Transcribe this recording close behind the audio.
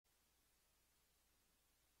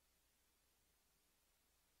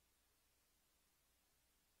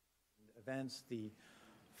events, the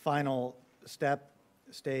final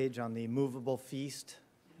stage on the movable feast,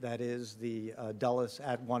 that is the Dulles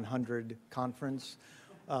at 100 conference.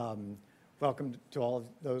 Welcome to all of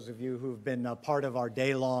those of you who've been a part of our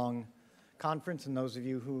day-long conference and those of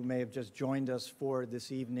you who may have just joined us for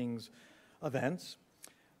this evening's events.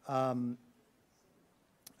 I'm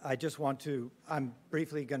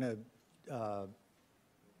briefly going to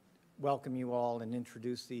welcome you all and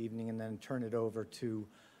introduce the evening and then turn it over to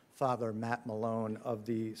Father Matt Malone of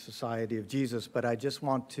the Society of Jesus. But I just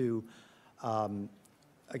want to,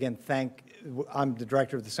 again, I'm the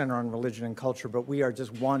director of the Center on Religion and Culture, but we are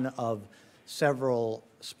just one of several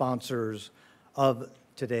sponsors of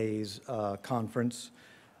today's conference.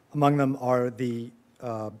 Among them are the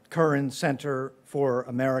Curran Center for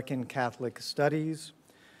American Catholic Studies,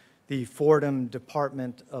 the Fordham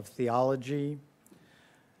Department of Theology,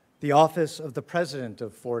 the Office of the President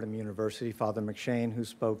of Fordham University, Father McShane, who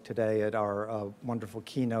spoke today at our wonderful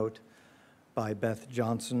keynote by Beth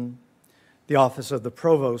Johnson, the Office of the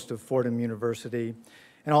Provost of Fordham University,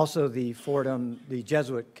 and also the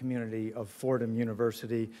Jesuit community of Fordham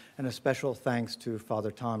University, and a special thanks to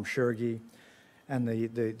Father Tom Shergi and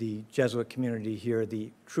the Jesuit community here,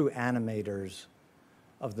 the true animators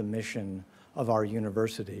of the mission of our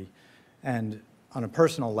university, and on a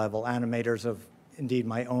personal level, animators of indeed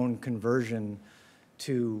my own conversion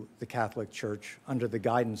to the Catholic Church under the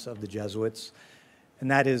guidance of the Jesuits,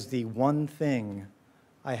 and that is the one thing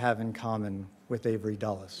I have in common with Avery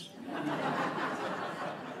Dulles.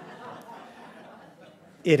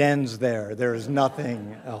 It ends there. There is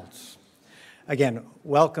nothing else. Again,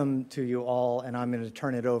 welcome to you all, and I'm going to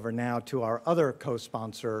turn it over now to our other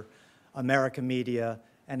co-sponsor, America Media,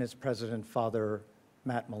 and its president, Father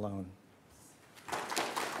Matt Malone.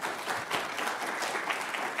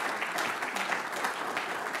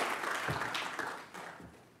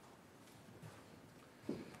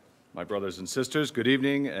 My brothers and sisters, good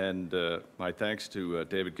evening, and my thanks to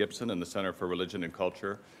David Gibson and the Center for Religion and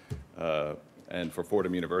Culture and for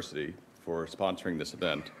Fordham University for sponsoring this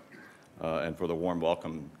event and for the warm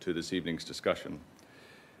welcome to this evening's discussion.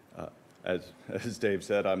 As Dave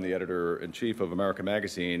said, I'm the editor-in-chief of America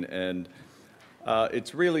Magazine, and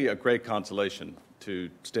it's really a great consolation to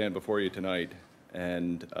stand before you tonight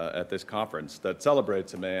and at this conference that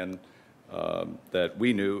celebrates a man that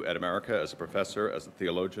we knew at America as a professor, as a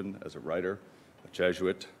theologian, as a writer, a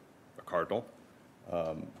Jesuit, a cardinal,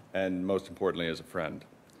 and most importantly, as a friend.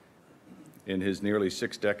 In his nearly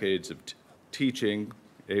 6 decades of teaching,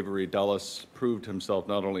 Avery Dulles proved himself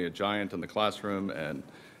not only a giant in the classroom and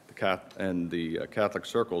the Catholic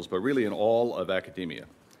circles, but really in all of academia.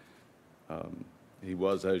 He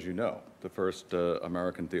was, as you know, the first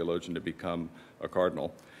American theologian to become a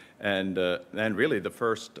cardinal, and really the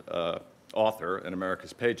first author in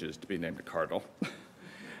America's Pages to be named a cardinal.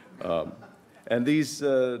 And these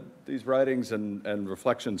writings and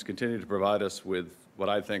reflections continue to provide us with what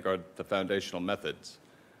I think are the foundational methods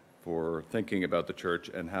for thinking about the Church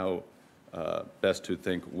and how best to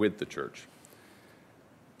think with the Church.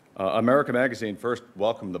 America Magazine first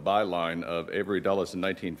welcomed the byline of Avery Dulles in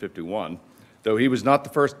 1951, though he was not the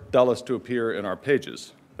first Dulles to appear in our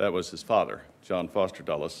pages. That was his father, John Foster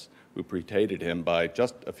Dulles, who predated him by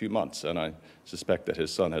just a few months, and I suspect that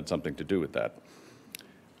his son had something to do with that.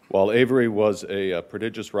 While Avery was a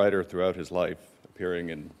prodigious writer throughout his life, appearing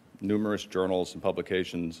in numerous journals and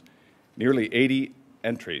publications, nearly 80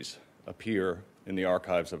 entries appear in the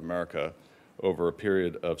archives of America over a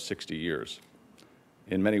period of 60 years.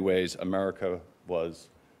 In many ways, America was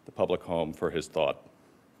the public home for his thought.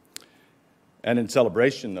 And in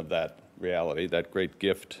celebration of that reality, that great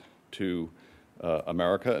gift to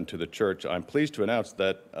America and to the Church, I'm pleased to announce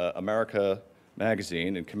that America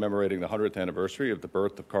Magazine, in commemorating the 100th anniversary of the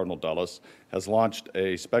birth of Cardinal Dulles, has launched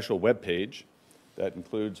a special webpage that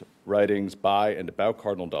includes writings by and about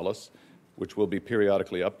Cardinal Dulles, which will be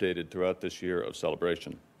periodically updated throughout this year of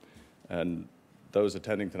celebration. And those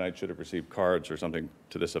attending tonight should have received cards or something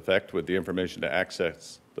to this effect with the information to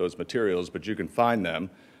access those materials, but you can find them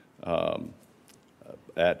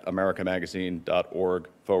at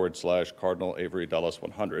americamagazine.org/Cardinal Avery Dulles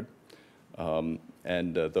 100.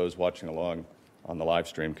 And those watching along on the live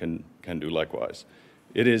stream can do likewise.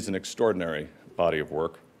 It is an extraordinary body of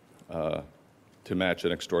work to match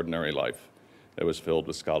an extraordinary life that was filled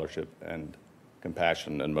with scholarship and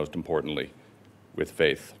compassion, and most importantly, with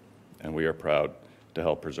faith. And we are proud to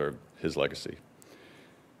help preserve his legacy.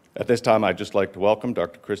 At this time, I'd just like to welcome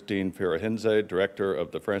Dr. Christine Hinze, Director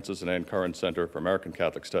of the Francis and Anne Curran Center for American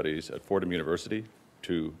Catholic Studies at Fordham University,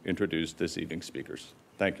 to introduce this evening's speakers.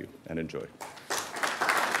 Thank you, and enjoy.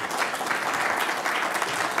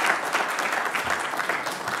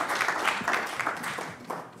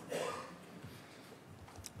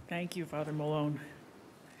 Thank you, Father Malone.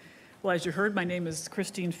 Well, as you heard, my name is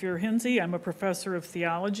Christine Hinze. I'm a professor of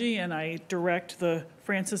theology, and I direct the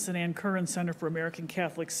Francis and Ann Curran Center for American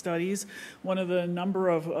Catholic Studies, one of the number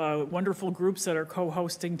of wonderful groups that are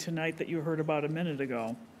co-hosting tonight that you heard about a minute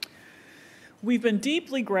ago. We've been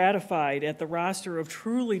deeply gratified at the roster of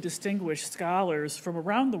truly distinguished scholars from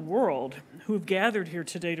around the world who've gathered here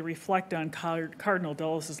today to reflect on Cardinal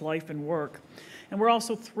Dulles' life and work. And we're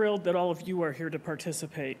also thrilled that all of you are here to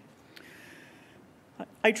participate.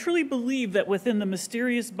 I truly believe that within the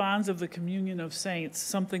mysterious bonds of the communion of saints,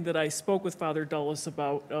 something that I spoke with Father Dulles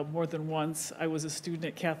about more than once. I was a student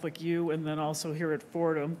at Catholic U and then also here at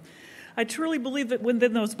Fordham. I truly believe that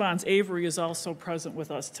within those bonds, Avery is also present with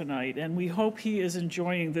us tonight, and we hope he is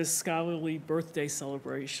enjoying this scholarly birthday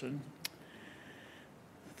celebration.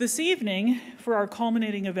 This evening, for our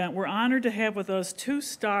culminating event, we're honored to have with us two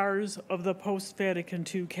stars of the post-Vatican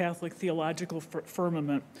II Catholic theological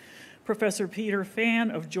firmament, Professor Peter Phan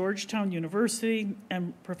of Georgetown University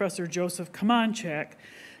and Professor Joseph Komonchak,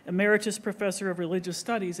 Emeritus Professor of Religious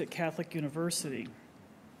Studies at Catholic University.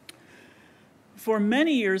 For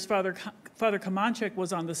many years, Father Komonchak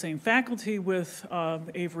was on the same faculty with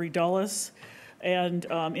Avery Dulles, and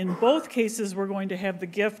in both cases, we're going to have the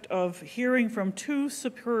gift of hearing from two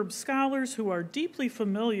superb scholars who are deeply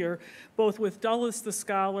familiar both with Dulles the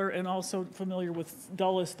scholar and also familiar with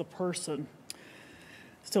Dulles the person.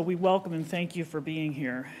 So we welcome and thank you for being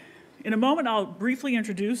here. In a moment, I'll briefly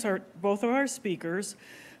introduce both of our speakers.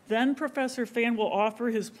 Then Professor Phan will offer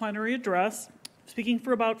his plenary address, speaking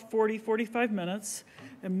for about 45 minutes.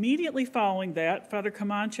 Immediately following that, Father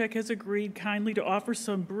Komonchak has agreed kindly to offer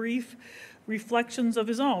some brief reflections of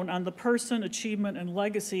his own on the person, achievement, and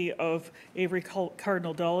legacy of Avery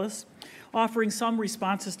Cardinal Dulles, offering some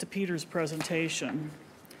responses to Peter's presentation.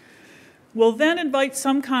 We'll then invite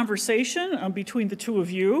some conversation between the two of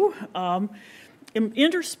you,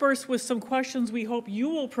 interspersed with some questions we hope you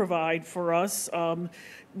will provide for us,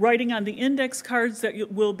 writing on the index cards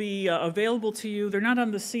that will be available to you. They're not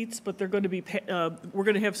on the seats, but they're going to be, we're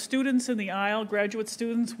going to have students in the aisle, graduate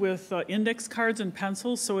students with index cards and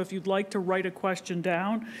pencils. So if you'd like to write a question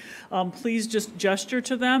down, please just gesture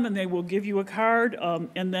to them and they will give you a card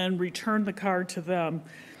and then return the card to them.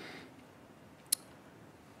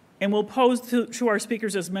 And we'll pose to our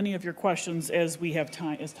speakers as many of your questions as we have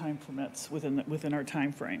time, as time permits within our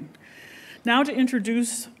time frame. Now to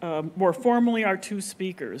introduce more formally our two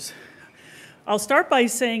speakers. I'll start by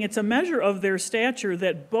saying it's a measure of their stature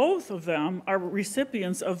that both of them are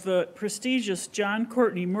recipients of the prestigious John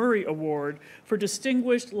Courtney Murray Award for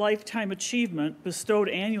Distinguished Lifetime Achievement bestowed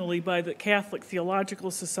annually by the Catholic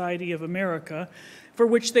Theological Society of America, for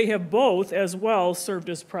which they have both as well served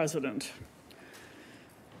as president.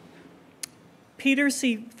 Peter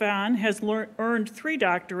C. Phan has earned 3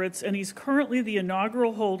 doctorates, and he's currently the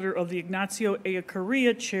inaugural holder of the Ignacio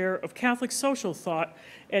Ellacuria Chair of Catholic Social Thought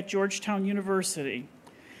at Georgetown University.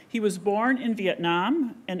 He was born in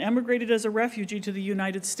Vietnam and emigrated as a refugee to the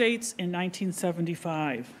United States in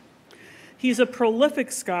 1975. He's a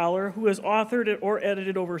prolific scholar who has authored or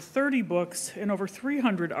edited over 30 books and over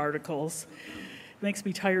 300 articles. Makes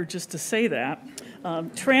me tired just to say that,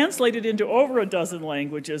 translated into over a dozen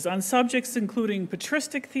languages on subjects including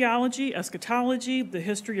patristic theology, eschatology, the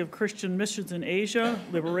history of Christian missions in Asia,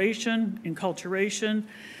 liberation, enculturation,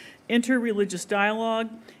 interreligious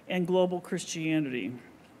dialogue, and global Christianity.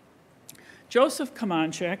 Joseph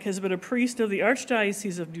Komonchak has been a priest of the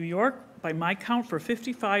Archdiocese of New York, by my count, for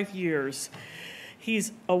 55 years.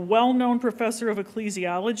 He's a well-known professor of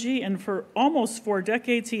ecclesiology, and for almost 4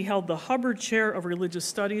 decades, he held the Hubbard Chair of Religious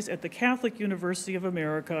Studies at the Catholic University of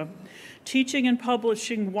America, teaching and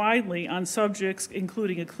publishing widely on subjects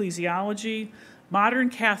including ecclesiology,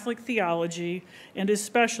 modern Catholic theology, and his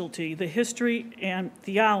specialty, the history and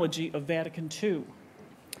theology of Vatican II.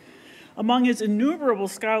 Among his innumerable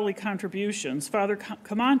scholarly contributions, Father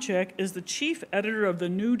Komonchak is the chief editor of the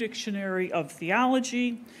New Dictionary of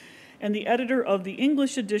Theology, and the editor of the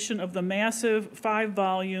English edition of the massive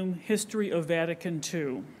 5-volume History of Vatican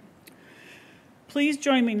II. Please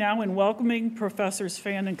join me now in welcoming Professors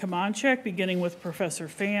Phan and Komonchak, beginning with Professor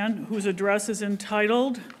Phan, whose address is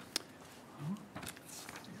entitled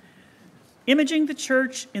Imaging the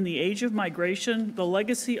Church in the Age of Migration, the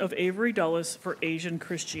Legacy of Avery Dulles for Asian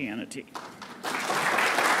Christianity.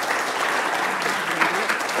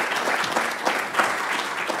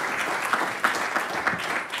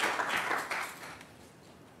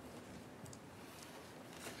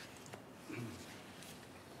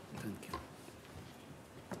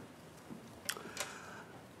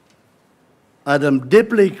 I'm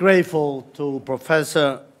deeply grateful to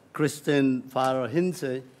Professor Christine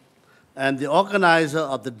Hinze and the organizer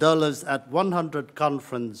of the Dulles at 100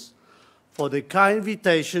 conference for the kind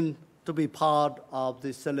invitation to be part of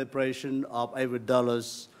the celebration of Avery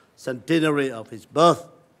Dulles' centenary of his birth.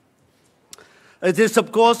 It is,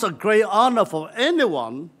 of course, a great honor for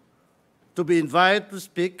anyone to be invited to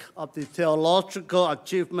speak of the theological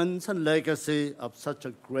achievements and legacy of such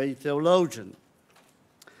a great theologian.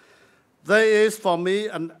 There is, for me,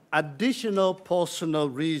 an additional personal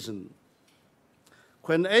reason.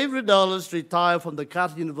 When Avery Dulles retired from the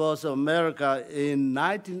Catholic University of America in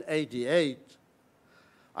 1988,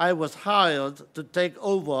 I was hired to take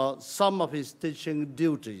over some of his teaching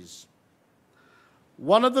duties.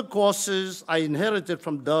 One of the courses I inherited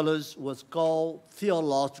from Dulles was called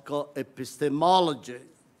Theological Epistemology.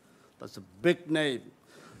 That's a big name.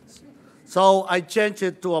 So I changed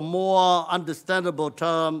it to a more understandable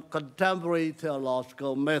term, Contemporary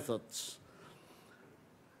Theological Methods.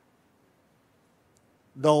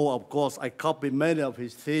 Though, of course, I copied many of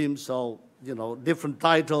his themes, so, different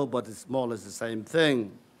title, but it's more or less the same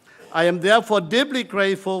thing. I am therefore deeply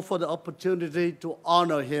grateful for the opportunity to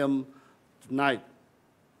honor him tonight.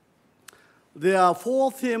 There are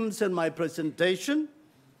 4 themes in my presentation: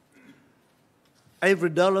 Avery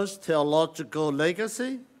Dulles' theological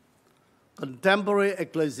legacy, contemporary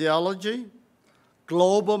ecclesiology,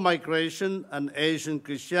 global migration, and Asian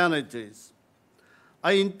Christianities.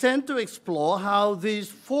 I intend to explore how these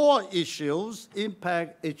 4 issues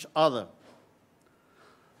impact each other.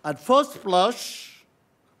 At first blush,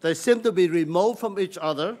 they seem to be remote from each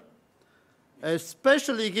other,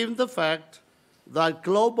 especially given the fact that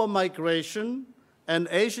global migration and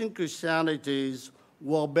Asian Christianities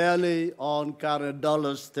were barely on Cardinal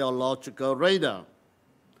Dulles' theological radar.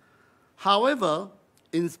 However,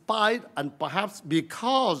 in spite and perhaps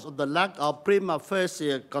because of the lack of prima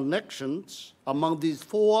facie connections among these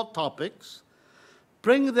 4 topics,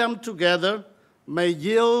 bringing them together may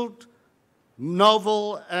yield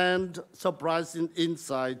novel and surprising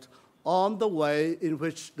insight on the way in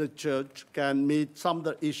which the Church can meet some of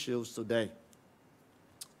the issues today.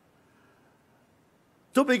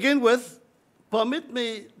 To begin with, permit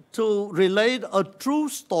me to relate a true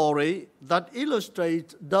story that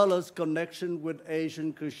illustrates Dulles' connection with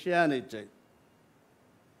Asian Christianity.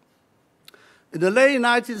 In the late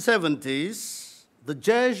 1970s, the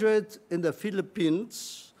Jesuits in the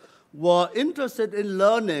Philippines were interested in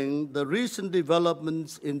learning the recent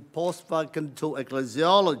developments in post-Vatican II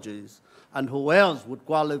ecclesiologies, and who else would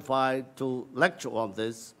qualify to lecture on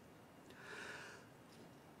this?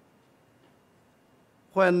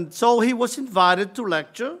 So he was invited to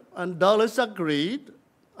lecture, and Dulles agreed,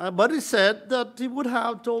 but he said that he would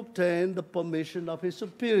have to obtain the permission of his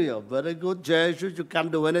superior. Very good Jesuit, you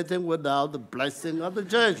can't do anything without the blessing of the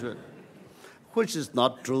Jesuit, which is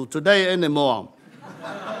not true today anymore.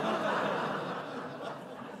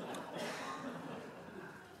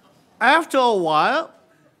 After a while,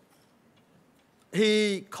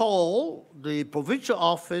 he called the provincial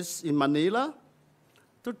office in Manila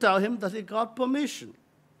to tell him that he got permission.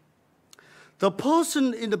 The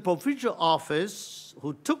person in the provincial office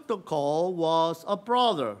who took the call was a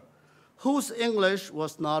brother whose English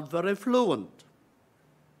was not very fluent.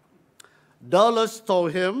 Dulles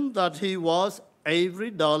told him that he was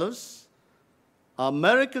Avery Dulles,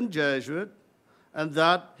 American Jesuit, and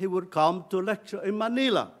that he would come to lecture in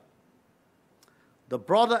Manila. The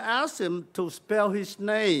brother asked him to spell his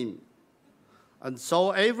name, and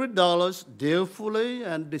so Avery Dulles dutifully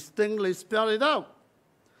and distinctly spelled it out: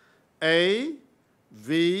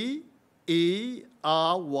 Averydulles.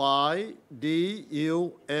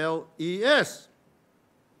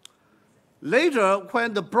 Later,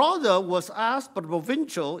 when the brother was asked by the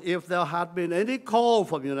provincial if there had been any call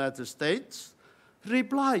from the United States, he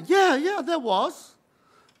replied, yeah, there was.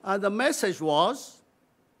 And the message was,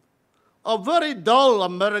 a very dull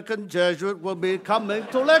American Jesuit will be coming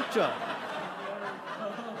to lecture.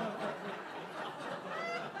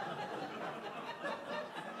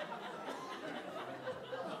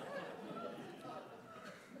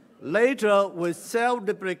 Later, with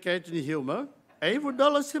self-deprecating humor, Avery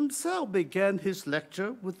Dulles himself began his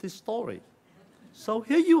lecture with this story. So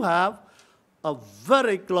here you have a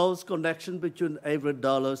very close connection between Avery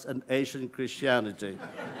Dulles and Asian Christianity.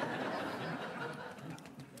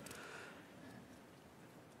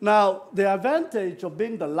 Now, the advantage of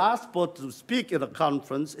being the last person to speak at a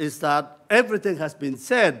conference is that everything has been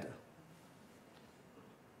said.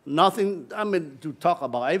 Nothing, to talk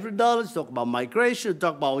about Avery Dulles, talk about migration,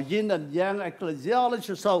 talk about yin and yang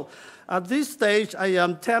ecclesiology. So at this stage, I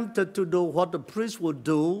am tempted to do what the priest would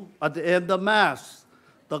do at the end of Mass.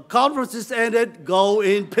 The conference is ended, go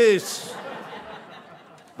in peace.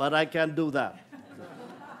 but I can't do that.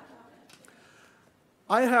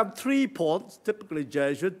 I have 3 points, typically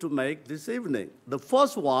Jesuit, to make this evening. The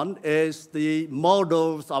first one is the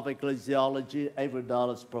models of ecclesiology Avery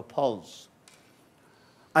Dulles proposed.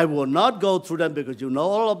 I will not go through them because you know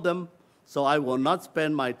all of them, so I will not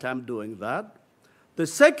spend my time doing that. The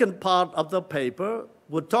second part of the paper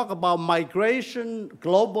will talk about migration,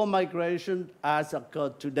 global migration as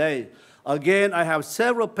occurred today. Again, I have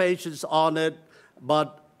several pages on it,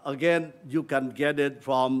 but again, you can get it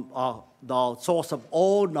from the source of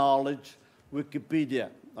all knowledge, Wikipedia,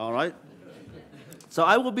 all right? So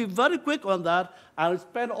I will be very quick on that. I'll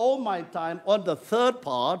spend all my time on the third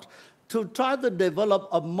part to try to develop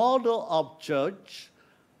a model of church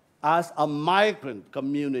as a migrant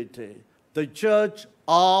community, the church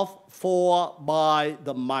of, for, by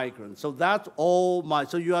the migrants. So that's all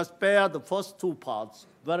so you are spared the first 2 parts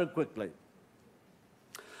very quickly.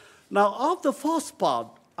 Now, of the first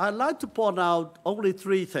part, I'd like to point out only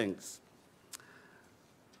 3 things.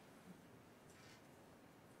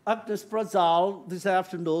 Agnes Brazal this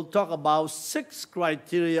afternoon talked about 6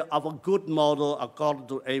 criteria of a good model according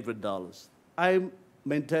to Avery Dulles. I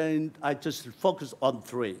just focus on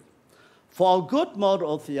 3. For a good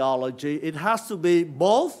model of theology, it has to be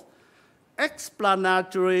both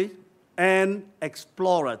explanatory and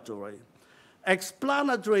exploratory.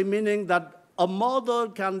 Explanatory meaning that a model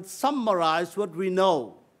can summarize what we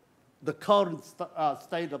know, the current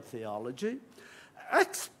state of theology.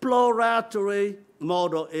 Exploratory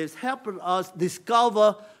model is helping us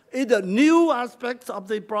discover either new aspects of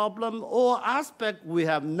the problem or aspects we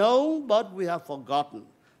have known but we have forgotten.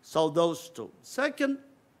 So those 2. Second,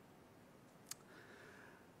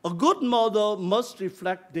 a good model must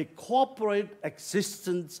reflect the corporate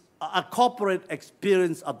existence, a corporate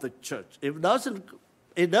experience of the church. If it doesn't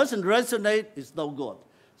resonate, it's no good.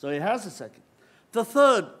 So it has a second. The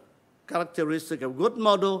third characteristic of a good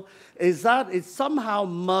model is that it somehow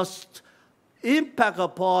must impact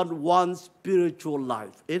upon one's spiritual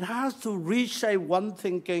life. It has to reshape one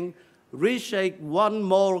thinking, reshape one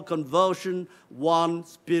moral conversion, one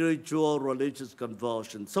spiritual religious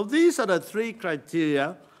conversion. So these are the 3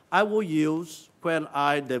 criteria I will use when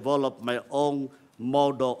I develop my own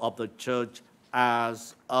model of the church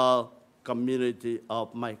as a community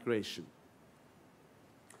of migration.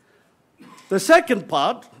 The second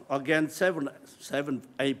part, again,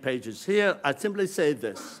 8 pages here, I simply say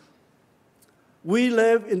this. We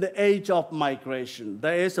live in the age of migration.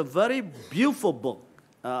 There is a very beautiful book,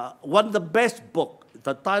 one of the best books.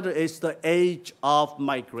 The title is The Age of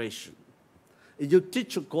Migration. If you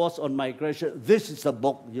teach a course on migration, this is the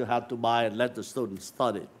book you have to buy and let the students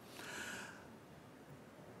study.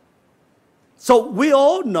 So we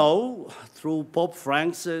all know through Pope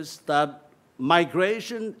Francis that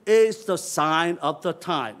migration is the sign of the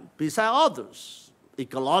time, beside others,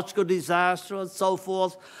 ecological disaster and so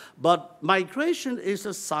forth, but migration is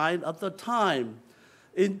a sign of the time.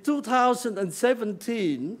 In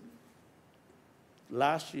 2017,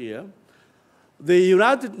 last year, the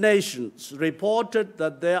United Nations reported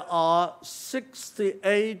that there are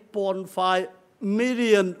 68.5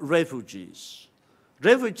 million refugees.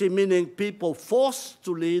 Refugee meaning people forced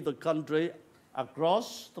to leave the country,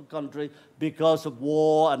 across the country, because of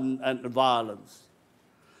war and violence.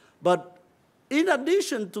 But in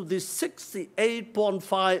addition to these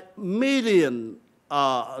 68.5 million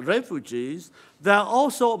refugees, there are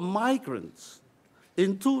also migrants.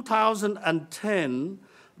 In 2010,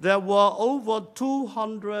 there were over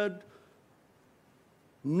 200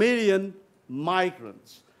 million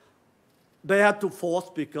migrants. They had to force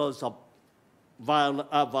because of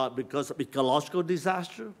ecological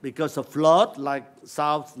disaster, because of flood like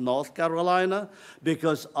North Carolina,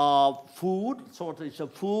 because of food, shortage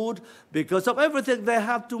of food, because of everything they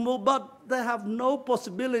have to move, but they have no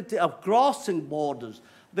possibility of crossing borders.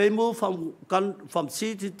 They move from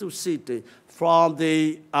city to city, from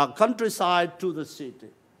the countryside to the city.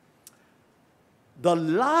 The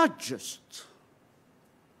largest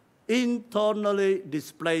internally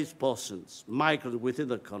displaced persons, migrants within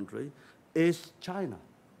the country, is China.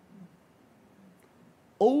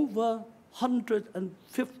 Over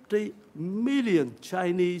 150 million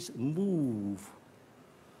Chinese move.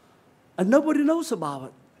 And nobody knows about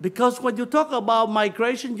it. Because when you talk about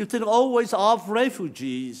migration, you think always of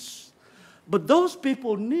refugees. But those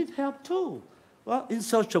people need help too. Well, in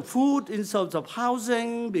search of food, in search of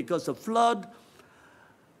housing, because of flood.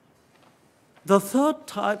 The third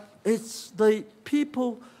type is the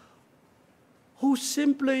people who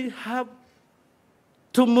simply have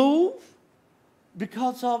to move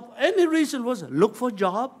because of any reason, look for a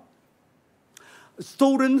job. A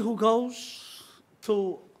student who goes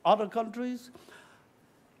to other countries.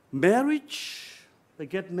 Marriage, they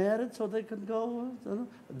get married so they can go.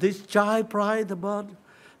 This child pride about.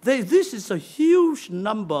 This is a huge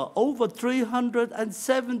number, over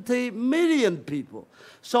 370 million people.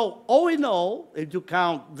 So all in all, if you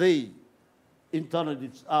count the internally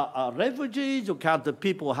refugees, you count the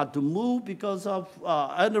people who had to move because of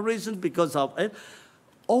any reason, because of it,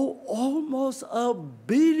 almost 1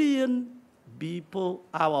 billion people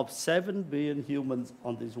out of 7 billion humans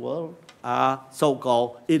on this world are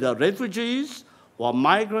so-called either refugees or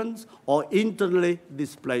migrants or internally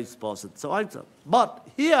displaced persons. But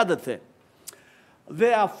here the thing.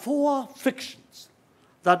 There are 4 fictions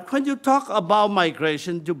that when you talk about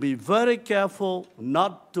migration, you be very careful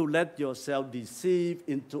not to let yourself deceive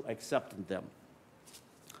into accepting them.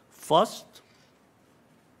 First,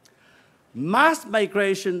 mass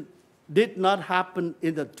migration did not happen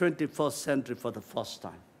in the 21st century for the first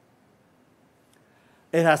time.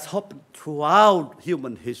 It has happened throughout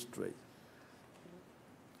human history.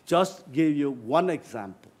 Just give you one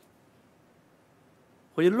example.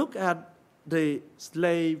 When you look at the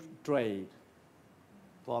slave trade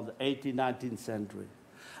from the 18th, 19th century,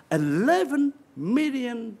 11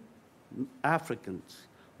 million Africans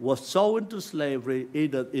were sold into slavery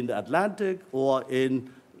either in the Atlantic or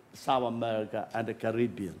in South America and the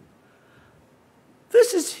Caribbean.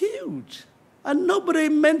 This is huge. And nobody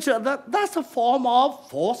mentioned that that's a form of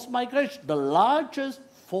forced migration, the largest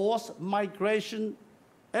forced migration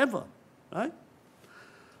ever, right?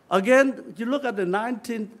 Again, you look at the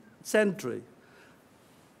 19th century,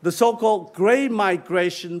 the so-called Great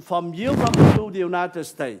Migration from Europe to the United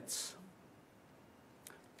States.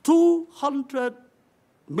 200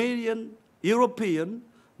 million Europeans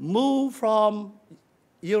moved from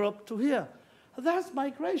Europe to here. That's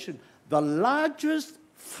migration. The largest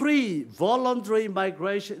free voluntary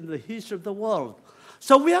migration in the history of the world.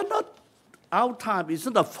 So we are not, our time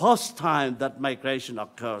isn't the first time that migration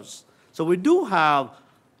occurs. So we do have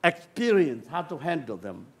experience how to handle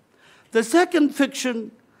them. The second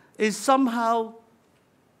fiction is somehow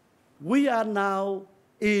we are now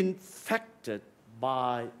infected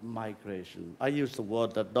by migration. I use the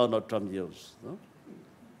word that Donald Trump used, no?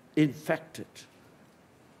 Infected.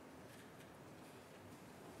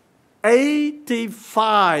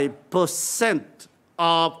 85%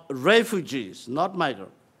 of refugees, not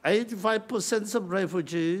migrants, 85% of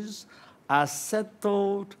refugees are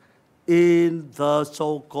settled in the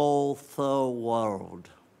so-called third world.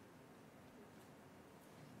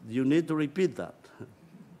 You need to repeat that.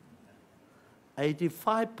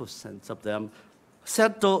 85% of them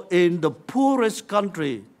settle in the poorest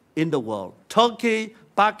country in the world. Turkey,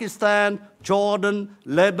 Pakistan, Jordan,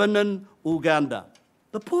 Lebanon, Uganda.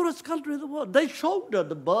 The poorest country in the world. They shoulder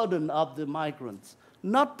the burden of the migrants,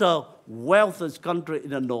 not the wealthiest country in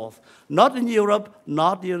the north, not in Europe,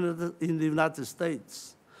 not in the United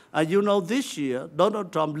States. And you know, this year,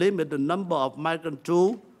 Donald Trump limited the number of migrants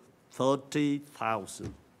to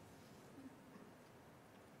 30,000.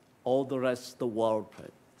 All the rest of the world.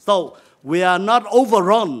 So we are not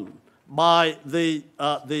overrun by the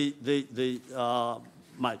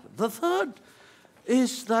migrants. The third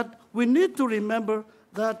is that we need to remember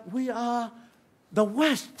that we are, the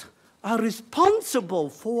West, are responsible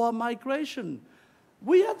for migration.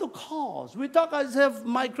 We are the cause. We talk as if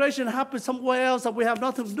migration happens somewhere else and we have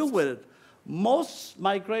nothing to do with it. Most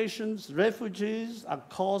migrations, refugees, are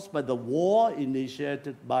caused by the war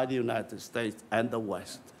initiated by the United States and the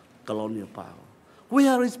West, colonial power. We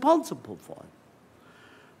are responsible for it.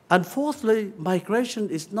 And fourthly, migration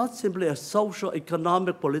is not simply a social,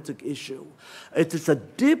 economic, political issue. It is a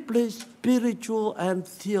deeply spiritual and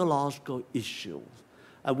theological issue.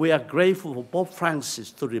 And we are grateful for Pope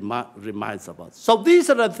Francis to remind us about. So these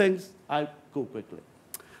are the things. I go quickly.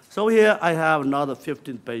 So here I have another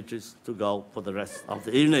 15 pages to go for the rest of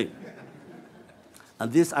the evening.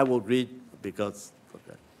 And this I will read because of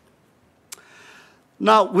that.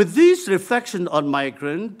 Now, with this reflection on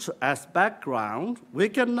migrants as background, we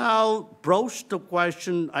can now broach the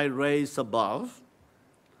question I raised above.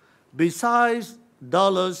 Besides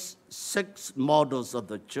Dulles' 6 models of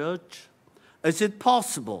the church, is it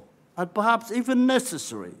possible, and perhaps even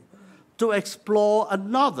necessary, to explore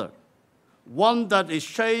another, one that is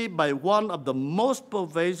shaped by one of the most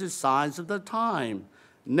pervasive signs of the time,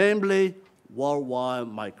 namely worldwide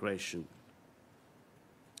migration?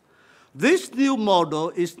 This new model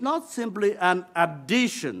is not simply an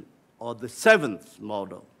addition, or the 7th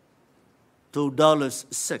model, to Dulles'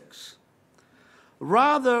 6.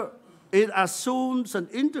 Rather, it assumes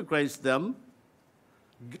and integrates them,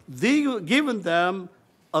 giving them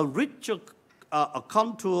a richer a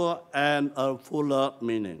contour and a fuller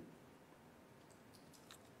meaning.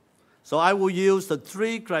 So I will use the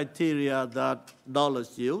three criteria that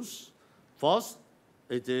Dulles used. First,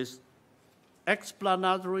 it is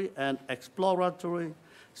explanatory and exploratory.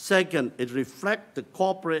 Second, it reflects the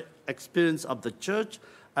corporate experience of the church.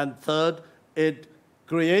 And third, it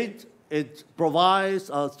provides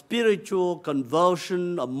a spiritual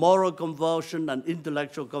conversion, a moral conversion, and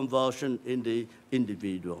intellectual conversion in the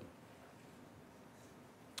individual.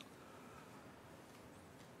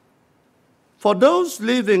 For those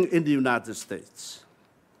living in the United States,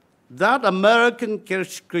 that American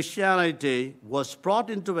Christianity was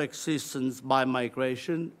brought into existence by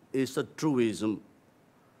migration is a truism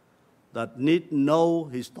that need no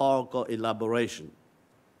historical elaboration.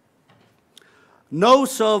 No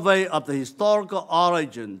survey of the historical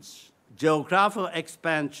origins, geographical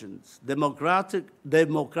expansions,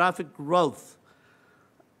 demographic growth,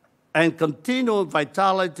 and continual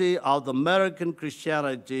vitality of American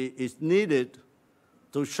Christianity is needed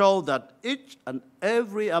to show that each and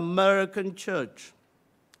every American church,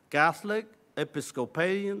 Catholic,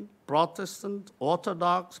 Episcopalian, Protestant,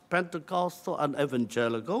 Orthodox, Pentecostal, and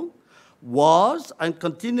Evangelical, was and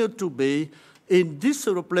continued to be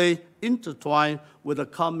indissolubly intertwined with the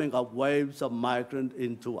coming of waves of migrants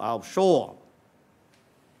into our shore.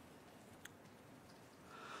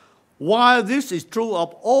 While this is true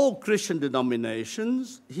of all Christian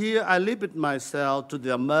denominations, here I limit myself to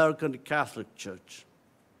the American Catholic Church.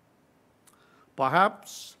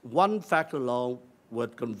 Perhaps one fact alone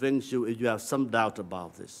would convince you if you have some doubt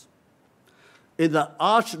about this. In the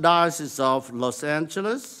Archdiocese of Los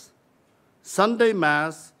Angeles, Sunday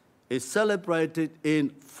Mass is celebrated in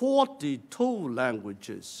 42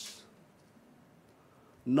 languages,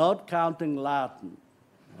 not counting Latin.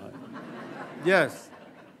 Right? Yes.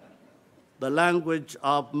 The language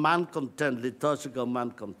of malcontent, liturgical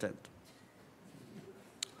malcontent.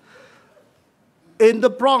 In the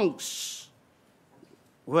Bronx,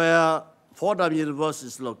 where Fordham University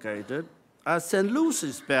is located, at St.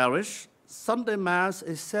 Lucy's Parish, Sunday Mass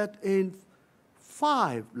is said in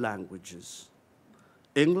 5 languages: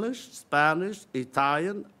 English, Spanish,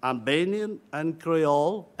 Italian, Albanian, and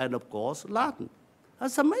Creole, and of course, Latin.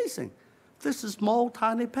 That's amazing. This is a small,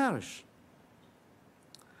 tiny parish.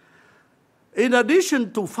 In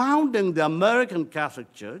addition to founding the American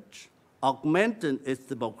Catholic Church, augmenting its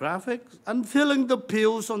demographics, and filling the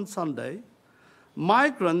pews on Sunday,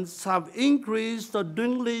 migrants have increased the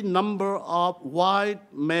dwindling number of white,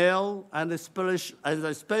 male, and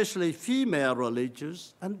especially female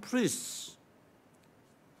religious and priests.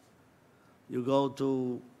 You go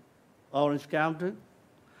to Orange County,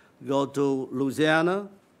 you go to Louisiana,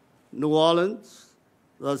 New Orleans,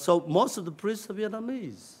 so most of the priests are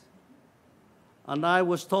Vietnamese. And I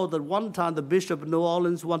was told that one time the Bishop of New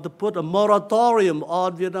Orleans wanted to put a moratorium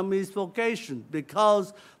on Vietnamese vocation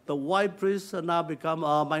because the white priests have now become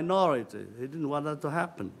a minority. He didn't want that to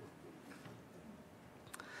happen.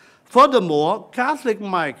 Furthermore, Catholic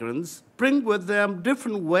migrants bring with them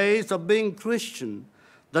different ways of being Christian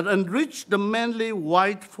that enrich the mainly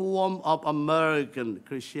white form of American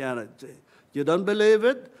Christianity. You don't believe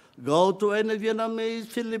it? Go to any Vietnamese,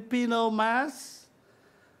 Filipino Mass.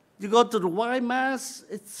 You go to the white Mass,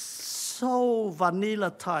 it's so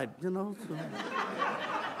vanilla type, you know.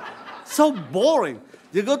 So boring.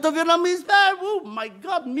 You go to Vietnamese Mass, oh my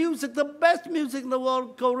God, music, the best music in the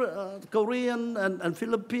world, Korean and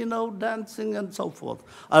Filipino dancing and so forth.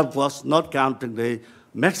 Of course, not counting the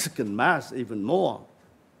Mexican Mass even more.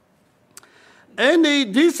 Any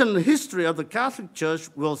decent history of the Catholic Church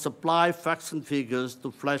will supply facts and figures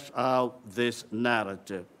to flesh out this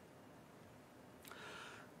narrative.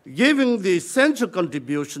 Given the essential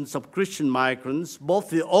contributions of Christian migrants, both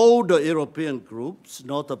the older European groups,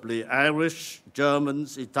 notably Irish,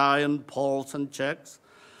 Germans, Italian, Poles, and Czechs,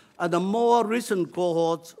 and the more recent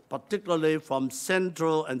cohorts, particularly from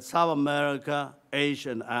Central and South America, Asia,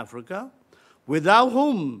 and Africa, without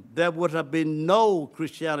whom there would have been no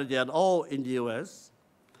Christianity at all in the US,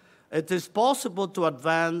 it is possible to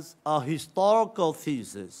advance a historical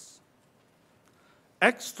thesis.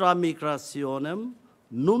 Extra migrationem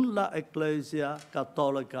nulla ecclesia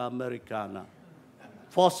cattolica americana.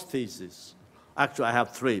 First thesis. Actually, I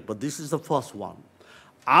have 3, but this is the first one.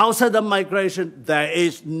 Outside of migration, there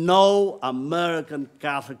is no American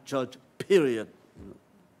Catholic Church, period.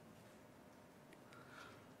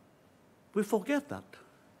 We forget that.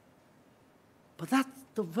 But that's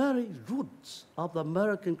the very roots of the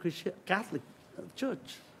American Catholic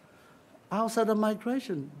Church. Outside of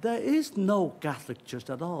migration, there is no Catholic Church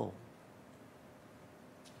at all.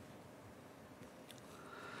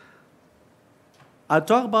 I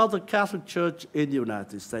talk about the Catholic Church in the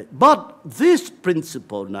United States. But this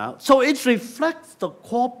principle now, so it reflects the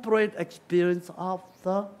corporate experience of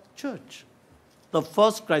the church.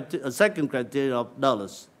 The second criterion of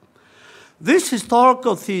Dulles. This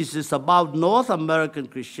historical thesis about North American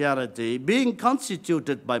Christianity being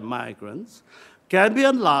constituted by migrants can be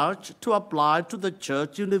enlarged to apply to the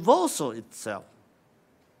church universal itself.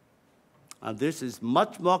 And this is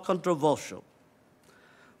much more controversial.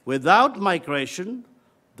 Without migration,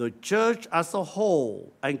 the church as a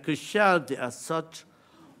whole and Christianity as such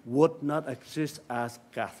would not exist as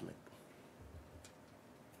Catholic.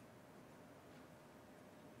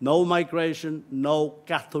 No migration, no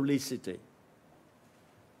Catholicity.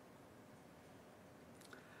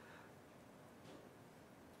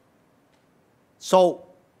 So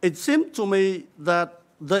it seemed to me that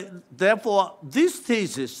therefore, this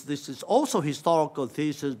thesis, this is also historical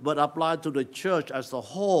thesis, but applied to the church as a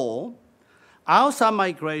whole. Outside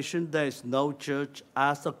migration, there is no church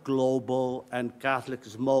as a global and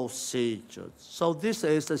Catholics most see church. So this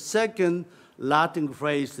is the second Latin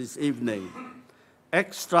phrase this evening.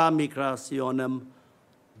 Extra migrationem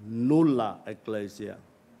nulla ecclesia.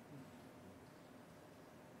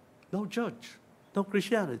 No church, no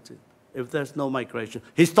Christianity, if there's no migration,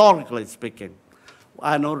 historically speaking.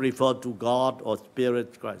 I don't refer to God or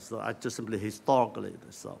Spirit Christ, so I just simply historically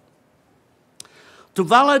so. To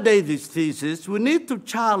validate this thesis, we need to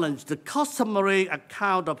challenge the customary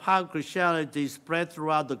account of how Christianity spread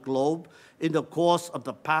throughout the globe in the course of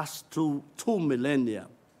the past two millennia.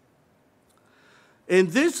 In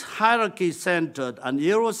this hierarchy-centered and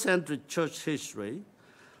Eurocentric church history,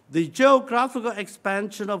 the geographical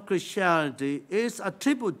expansion of Christianity is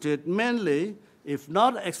attributed mainly, if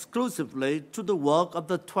not exclusively, to the work of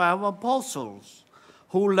the 12 apostles,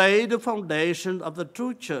 who laid the foundation of the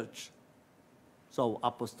true church. So,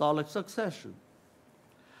 apostolic succession.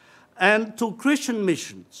 And to Christian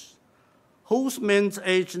missions, whose main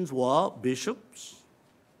agents were bishops,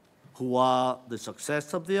 who are the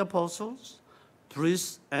successors of the apostles,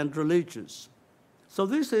 priests, and religious. So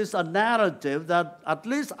this is a narrative that at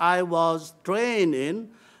least I was trained in.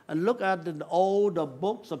 And look at the older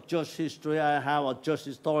books of church history. I have a church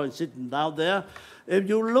historian sitting down there. If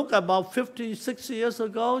you look about 50, 60 years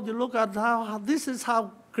ago, you look at how this is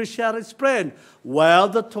how Christianity spread. Well,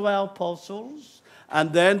 the 12 apostles,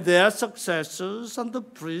 and then their successors, and the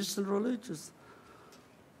priests and religious.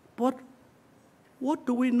 But what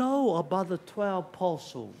do we know about the 12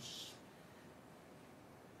 apostles?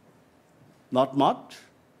 Not much.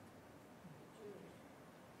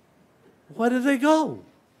 Where did they go?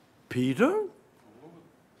 Peter?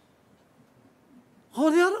 Oh,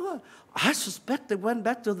 the other one. I suspect they went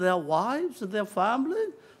back to their wives and their family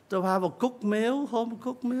to have a cooked meal,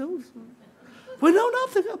 home-cooked meals. We know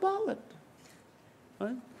nothing about it.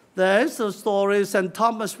 Right? There is a story, St.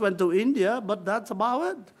 Thomas went to India, but that's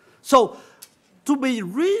about it. So, to be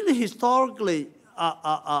really historically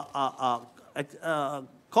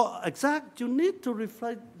exact, you need to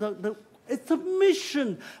reflect it's a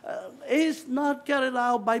mission. It's not carried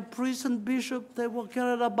out by priests and bishops. They were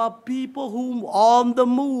carried out by people who on the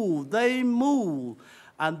move. They move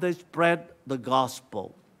and they spread the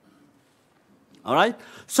gospel. All right?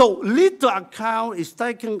 So little account is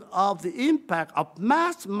taken of the impact of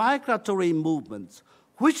mass migratory movements,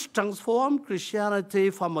 which transformed Christianity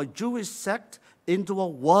from a Jewish sect into a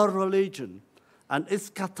world religion, and its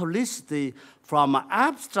Catholicity from an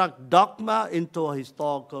abstract dogma into a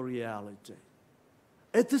historical reality.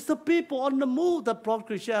 It is the people on the move that brought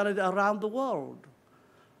Christianity around the world.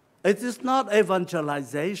 It is not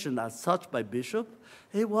evangelization as such by bishop.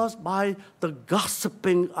 It was by the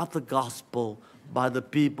gossiping of the gospel by the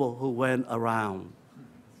people who went around.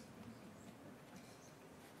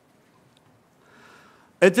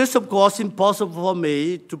 It is, of course, impossible for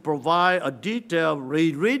me to provide a detailed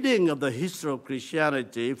rereading of the history of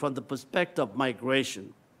Christianity from the perspective of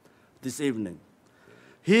migration this evening.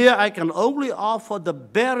 Here I can only offer the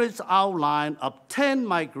barest outline of 10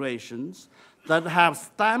 migrations that have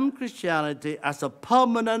stamped Christianity as a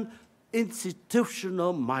permanent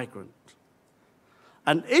institutional migrant.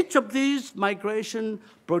 And each of these migrations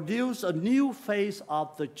produced a new face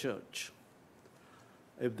of the church.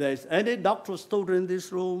 If there's any doctoral student in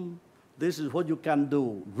this room, this is what you can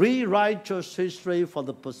do. Rewrite church history from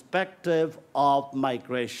the perspective of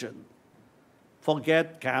migration.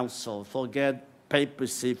 Forget council, forget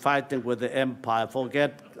papacy, fighting with the empire,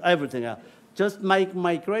 forget everything else. Just make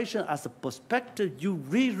migration as a perspective. You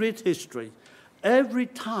reread history every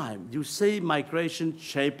time you see migration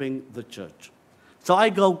shaping the church. So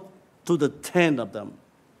I go to the 10 of them.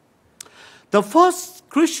 The first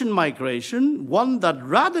Christian migration, one that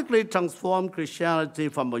radically transformed Christianity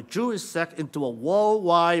from a Jewish sect into a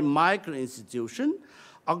worldwide migrant institution,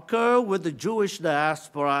 occurred with the Jewish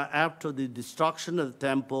diaspora after the destruction of the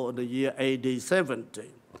temple in the year AD 70.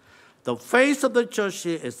 The face of the church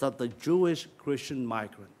here is that the Jewish Christian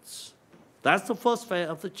migrants. That's the first phase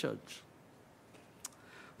of the church.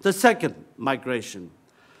 The second migration.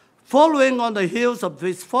 Following on the heels of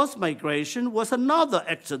this first migration was another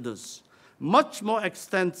exodus, much more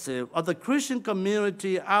extensive, of the Christian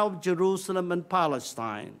community out of Jerusalem and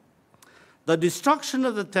Palestine. The destruction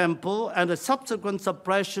of the temple and the subsequent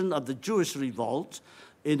suppression of the Jewish revolt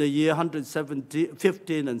in the year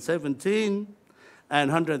 115 and 17, and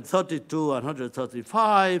 132 and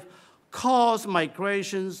 135, caused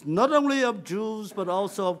migrations not only of Jews but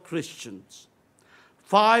also of Christians.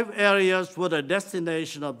 5 areas were the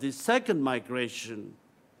destination of the second migration,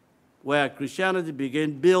 where Christianity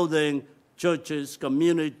began building churches,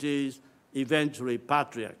 communities, eventually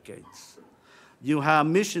patriarchates. You have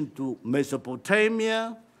mission to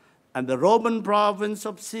Mesopotamia and the Roman province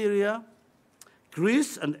of Syria,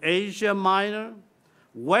 Greece and Asia Minor,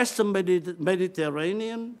 Western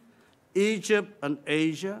Mediterranean, Egypt and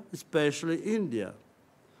Asia, especially India.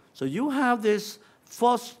 So you have this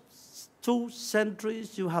first 2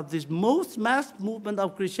 centuries, you have this most mass movement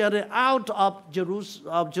of Christianity out of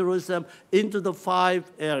Jerusalem into the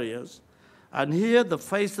 5 areas. And here the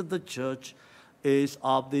face of the church is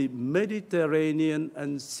of the Mediterranean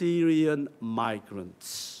and Syrian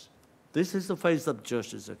migrants. This is the face of the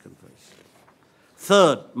church, the second phase.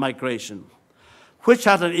 Third migration, which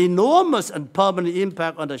had an enormous and permanent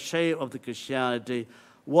impact on the shape of the Christianity,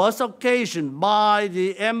 was occasioned by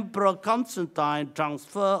the Emperor Constantine's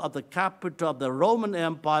transfer of the capital of the Roman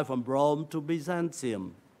Empire from Rome to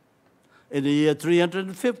Byzantium in the year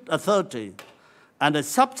 330, and the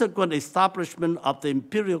subsequent establishment of the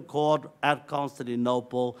imperial court at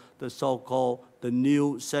Constantinople, the so-called the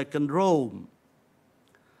New Second Rome.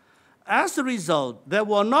 As a result, there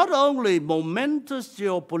were not only momentous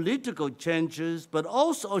geopolitical changes, but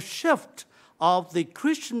also a shift of the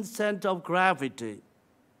Christian center of gravity.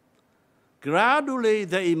 Gradually,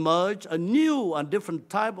 there emerged a new and different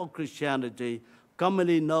type of Christianity,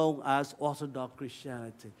 commonly known as Orthodox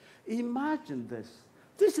Christianity. Imagine this.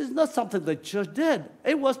 This is not something the church did.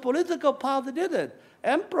 It was political power that did it.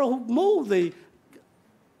 Emperor who moved the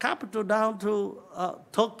capital down to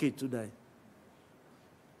Turkey today.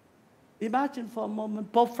 Imagine for a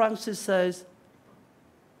moment, Pope Francis says,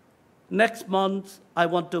 next month I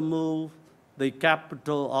want to move the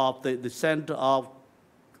capital of the center of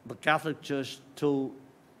the Catholic Church to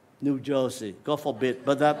New Jersey. God forbid,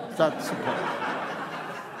 but that's the point.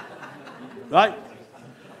 Right?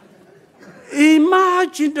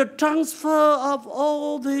 Imagine the transfer of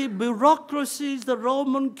all the bureaucracies, the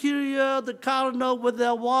Roman Curia, the Cardinal with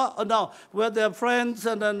their friends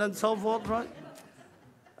and so forth, right?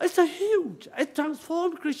 It's it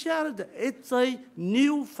transformed Christianity. It's a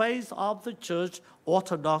new phase of the church,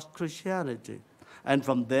 Orthodox Christianity. And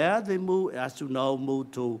from there, they moved, as you know,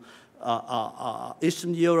 to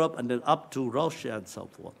Eastern Europe and then up to Russia and so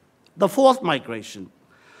forth. The fourth migration.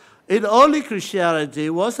 In early Christianity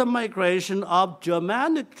was a migration of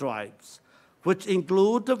Germanic tribes, which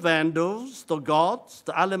include the Vandals, the Goths,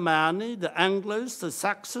 the Alemanni, the Angles, the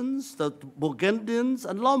Saxons, the Burgundians,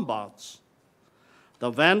 and Lombards.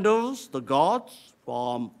 The Vandals, the Goths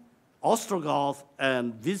from Ostrogoth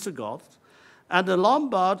and Visigoths, and the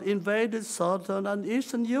Lombard invaded southern and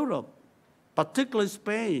eastern Europe, particularly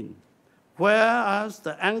Spain, whereas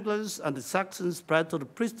the Angles and the Saxons spread to the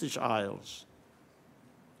British Isles.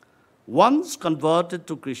 Once converted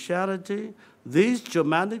to Christianity, these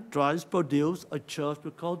Germanic tribes produced a church we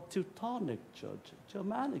call Teutonic Church,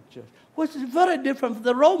 Germanic Church, which is very different from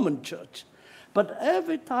the Roman Church. But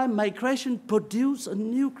every time migration produced a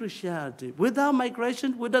new Christianity. Without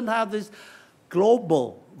migration, we don't have this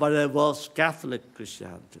global, diverse Catholic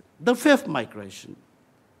Christianity. The fifth migration,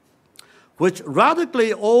 which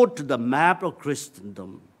radically altered the map of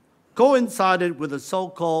Christendom, coincided with the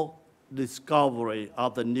so-called discovery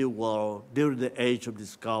of the New World during the Age of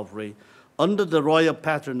Discovery under the royal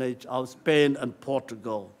patronage of Spain and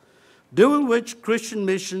Portugal, during which Christian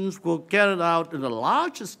missions were carried out in the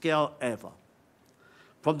largest scale ever.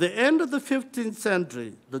 From the end of the 15th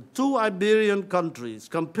century, the 2 Iberian countries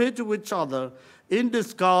competed with each other in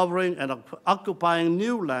discovering and occupying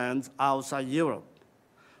new lands outside Europe.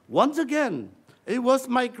 Once again, it was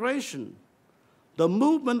migration, the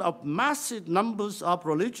movement of massive numbers of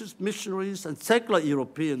religious missionaries and secular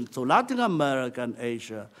Europeans to Latin America and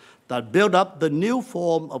Asia that built up the new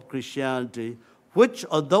form of Christianity which,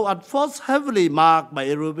 although at first heavily marked by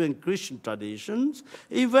European Christian traditions,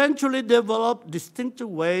 eventually developed distinctive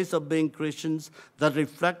ways of being Christians that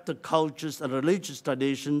reflect the cultures and religious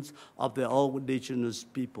traditions of their own indigenous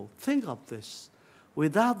people. Think of this.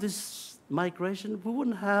 Without this migration, we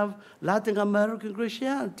wouldn't have Latin American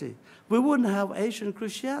Christianity. We wouldn't have Asian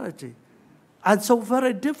Christianity. And so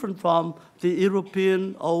very different from the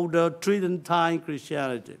European older Tridentine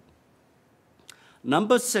Christianity.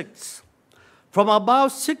 Number 6. From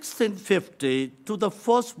about 1650 to the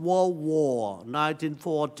First World War,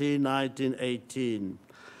 1914-1918,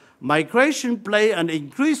 migration played an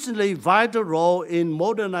increasingly vital role in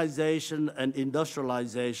modernization and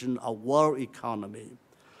industrialization of world economy.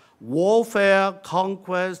 Warfare,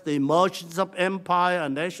 conquest, the emergence of empire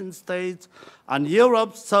and nation-states, and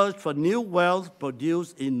Europe's search for new wealth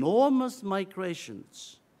produced enormous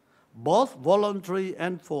migrations, both voluntary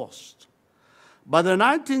and forced. By the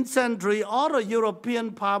 19th century, other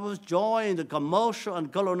European powers joined the commercial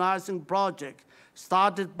and colonizing project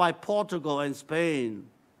started by Portugal and Spain,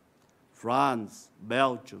 France,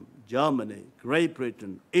 Belgium, Germany, Great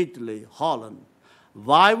Britain, Italy, Holland,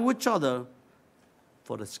 vie with each other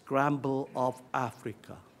for the scramble of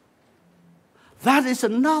Africa. That is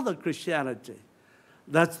another Christianity.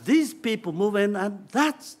 That's these people move in, and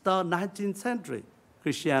that's the 19th century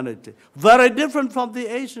Christianity. Very different from the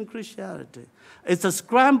Asian Christianity. It's a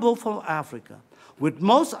scramble from Africa, with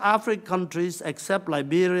most African countries, except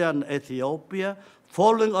Liberia and Ethiopia,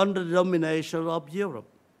 falling under the domination of Europe.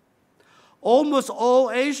 Almost all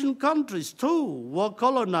Asian countries, too, were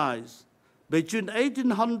colonized. Between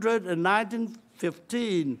 1800 and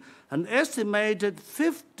 1915, an estimated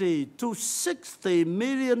 50 to 60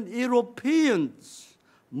 million Europeans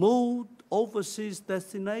moved overseas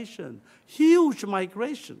destination. Huge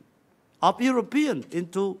migration of Europeans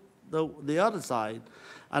into the other side.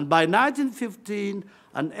 And by 1915,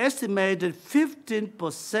 an estimated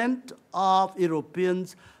 15% of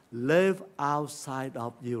Europeans live outside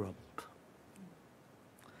of Europe.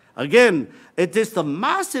 Again, it is the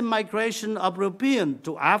massive migration of Europeans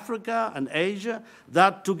to Africa and Asia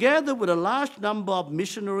that, together with a large number of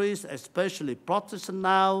missionaries, especially Protestant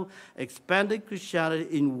now, expanded Christianity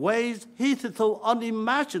in ways hitherto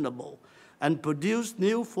unimaginable and produced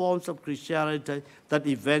new forms of Christianity that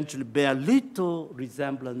eventually bear little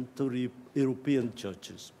resemblance to the European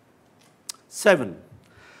churches. 7.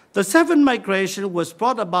 The seventh migration was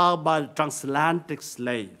brought about by the transatlantic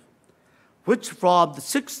slave, which from the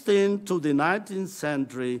 16th to the 19th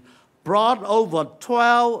century brought over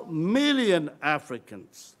 12 million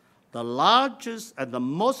Africans, the largest and the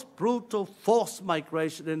most brutal forced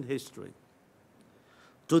migration in history,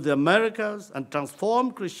 to the Americas and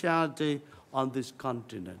transformed Christianity on this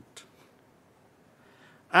continent.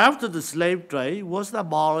 After the slave trade was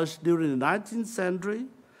abolished during the 19th century,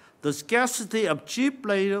 the scarcity of cheap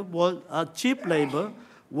labor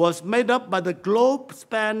was made up by the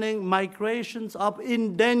globe-spanning migrations of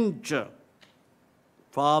indenture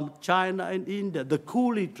from China and India, the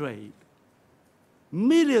coolie trade.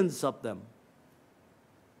 Millions of them.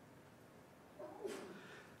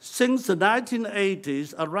 Since the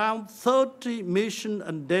 1980s, around 30 million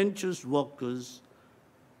indentured workers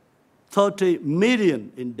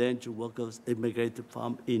immigrated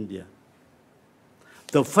from India.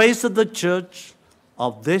 The face of the church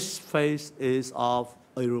of this face is of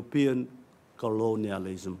European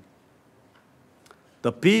colonialism.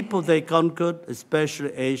 The people they conquered,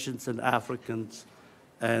 especially Asians and Africans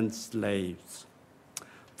and slaves.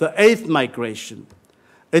 The eighth migration.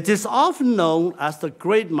 It is often known as the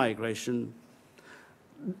Great Migration,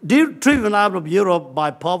 driven out of Europe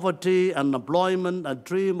by poverty, unemployment, and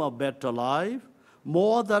dream of better life.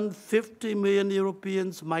 More than 50 million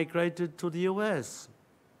Europeans migrated to the US.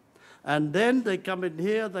 And then they come in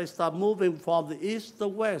here, they start moving from the east to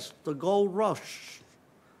west, the gold rush.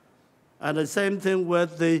 And the same thing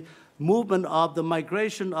with the movement of the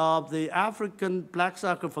migration of the African black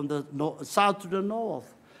circle from the south to the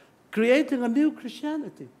north, creating a new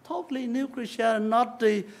Christianity, totally new Christianity, not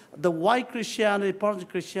the white Christianity, Protestant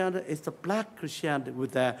Christianity, it's the black Christianity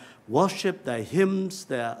with their worship, their hymns,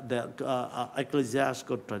 their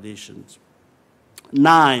ecclesiastical traditions.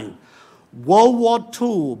 9. World War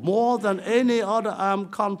II, more than any other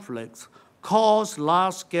armed conflicts, caused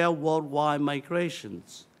large-scale worldwide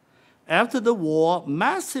migrations. After the war,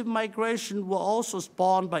 massive migration were also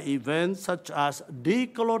spawned by events such as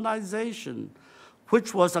decolonization,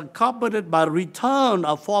 which was accompanied by return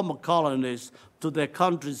of former colonists to their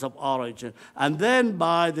countries of origin, and then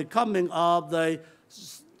by the coming of the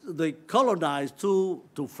colonized to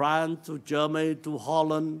France, to Germany, to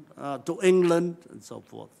Holland, to England, and so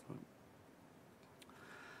forth.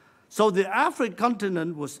 So the African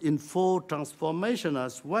continent was in full transformation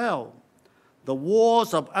as well. The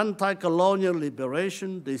wars of anti-colonial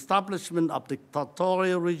liberation, the establishment of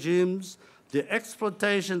dictatorial regimes, the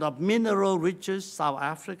exploitation of mineral riches, South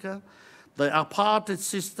Africa, the apartheid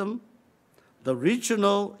system, the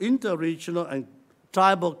regional, interregional, and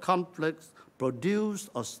tribal conflicts produced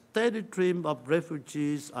a steady stream of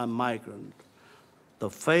refugees and migrants. The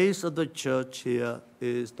face of the church here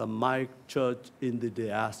is the church in the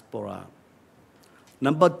diaspora.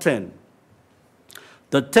 Number 10.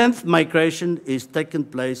 The 10th migration is taking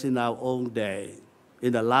place in our own day,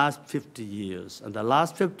 in the last 50 years. And the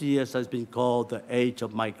last 50 years has been called the age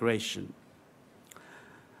of migration.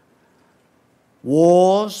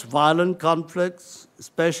 Wars, violent conflicts,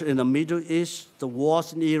 especially in the Middle East, the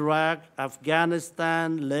wars in Iraq,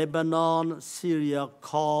 Afghanistan, Lebanon, Syria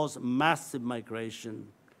caused massive migration.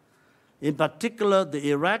 In particular, the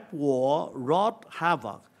Iraq War wrought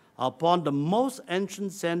havoc upon the most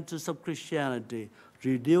ancient centers of Christianity,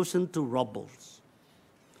 reducing to rubble.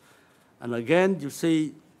 And again, you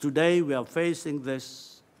see, today we are facing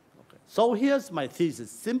this. Okay. So here's my thesis,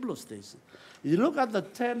 simplest thesis. You look at the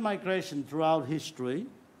 10 migrations throughout history,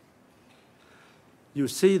 you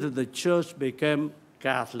see that the church became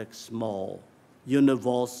Catholic small,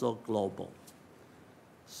 universal, global.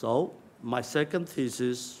 So my second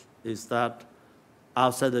thesis is that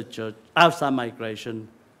outside the church, outside migration,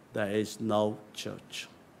 there is no church.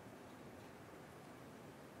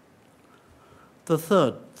 The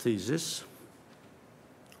third thesis,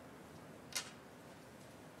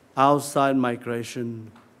 outside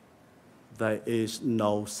migration, there is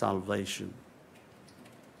no salvation.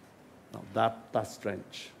 Now that's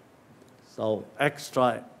strange. So,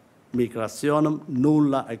 extra migrationem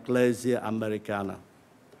nulla ecclesia americana.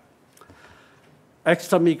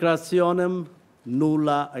 Extra migrationem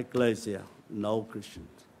nulla ecclesia, no Christians.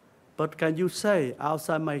 But can you say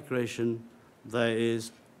outside migration there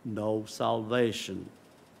is no salvation?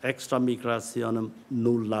 Extra migrationem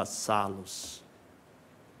nulla salus.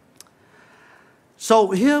 So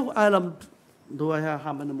here I am. Do I have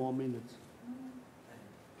how many more minutes?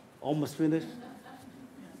 Almost finished?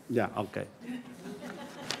 Yeah, okay.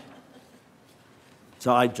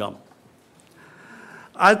 So I jump.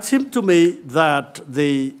 It seems to me that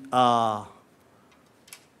the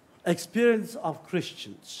experience of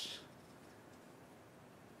Christians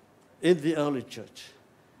in the early church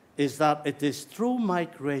is that it is through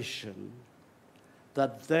migration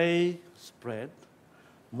that they spread.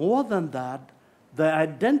 More than that, they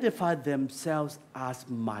identify themselves as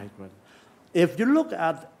migrants. If you look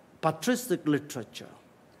at patristic literature,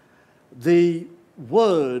 the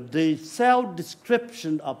word, the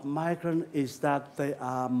self-description of migrant is that they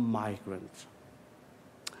are migrants.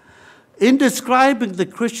 In describing the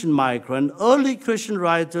Christian migrant, early Christian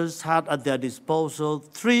writers had at their disposal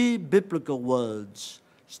 3 biblical words: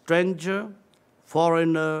 stranger,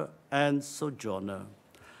 foreigner, and sojourner.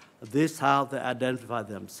 This is how they identify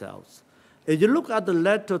themselves. If you look at the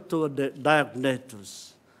letter to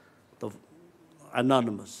Diognetus, the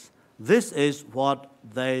anonymous, this is what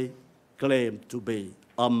they claim to be: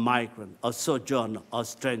 a migrant, a sojourner, a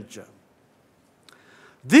stranger.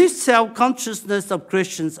 This self-consciousness of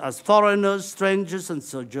Christians as foreigners, strangers, and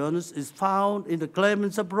sojourners is found in the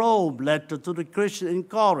Clemens of Rome letter to the Christian in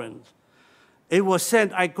Corinth. It was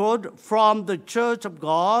sent, I quote, from the church of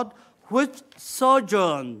God which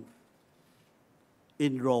sojourned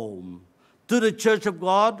in Rome, to the church of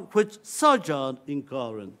God which sojourned in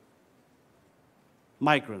Corinth.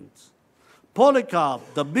 Migrants. Polycarp,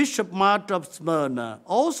 the bishop martyr of Smyrna,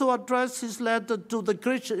 also addressed his letter to the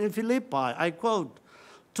Christian in Philippi, I quote,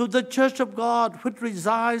 to the church of God which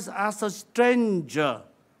resides as a stranger,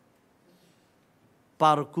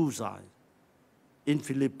 paroukusai, in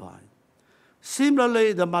Philippi.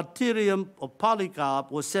 Similarly, the martyrium of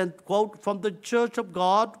Polycarp was sent, quote, from the church of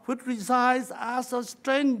God which resides as a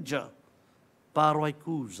stranger,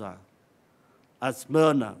 paroukusa, at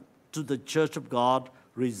Smyrna, to the church of God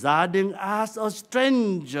residing as a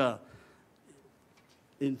stranger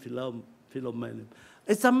in Philomena.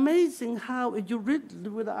 It's amazing how, if you read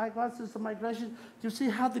with the eyeglasses of migration, you see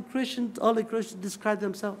how the early Christians describe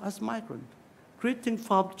themselves as migrant, greeting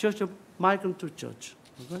from church of migrant to church.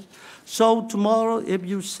 Okay? So tomorrow, if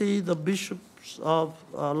you see the bishops of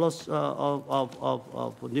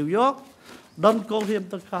New York, don't call him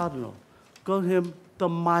the cardinal. Call him the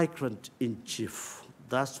migrant in chief.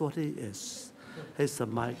 That's what he is. He's a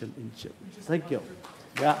migrant in chief. Thank you.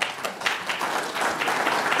 Yeah.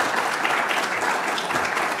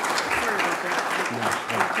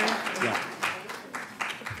 Yeah.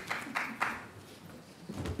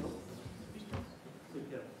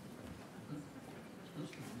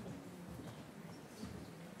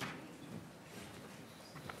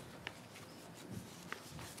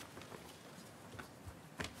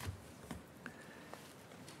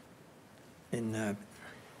 in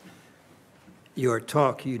your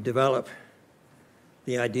talk, you develop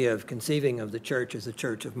the idea of conceiving of the church as a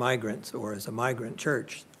church of migrants or as a migrant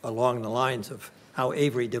church along the lines of how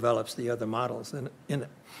Avery develops the other models in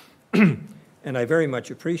it. And I very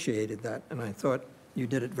much appreciated that, and I thought you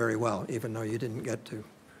did it very well, even though you didn't get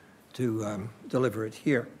to deliver it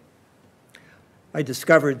here. I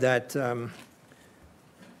discovered that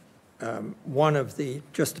one of the,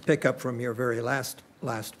 just to pick up from your very last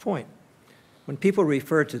point, when people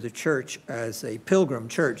refer to the church as a pilgrim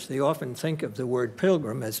church, they often think of the word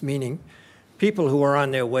pilgrim as meaning people who are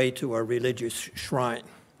on their way to a religious shrine.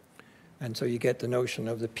 And so you get the notion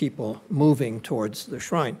of the people moving towards the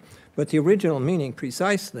shrine. But the original meaning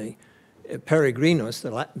precisely, peregrinus,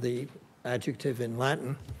 the adjective in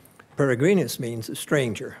Latin, peregrinus means a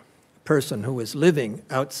stranger, a person who is living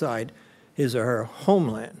outside his or her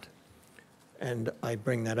homeland. And I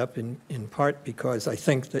bring that up in part because I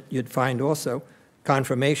think that you'd find also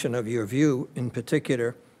confirmation of your view, in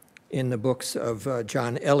particular in the books of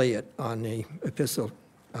John Eliot on the epistle,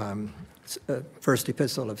 first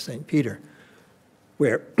epistle of St. Peter,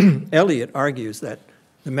 where Eliot argues that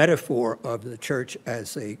the metaphor of the church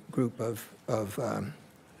as a group of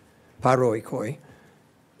paroikoi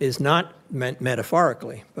is not meant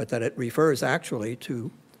metaphorically, but that it refers actually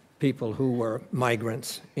to people who were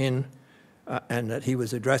migrants in and that he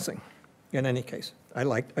was addressing. In any case, I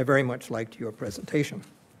very much liked your presentation.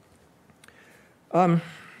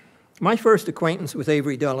 My first acquaintance with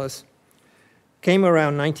Avery Dulles came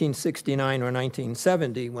around 1969 or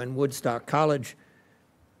 1970 when Woodstock College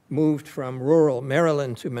moved from rural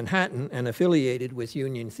Maryland to Manhattan and affiliated with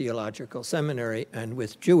Union Theological Seminary and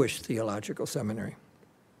with Jewish Theological Seminary.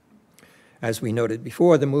 As we noted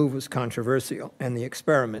before, the move was controversial and the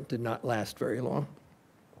experiment did not last very long.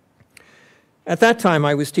 At that time,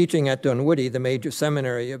 I was teaching at Dunwoody, the major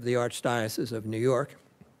seminary of the Archdiocese of New York,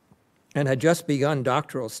 and had just begun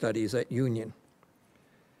doctoral studies at Union.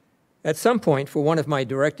 At some point, for one of my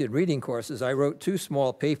directed reading courses, I wrote 2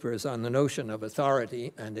 small papers on the notion of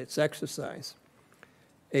authority and its exercise.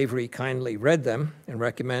 Avery kindly read them and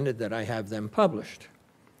recommended that I have them published.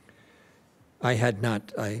 I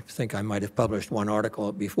think I might have published one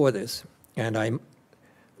article before this, and I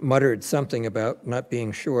muttered something about not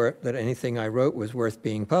being sure that anything I wrote was worth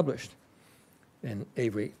being published. And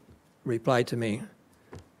Avery replied to me,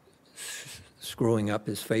 screwing up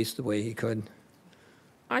his face the way he could,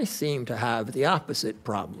 "I seem to have the opposite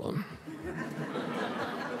problem."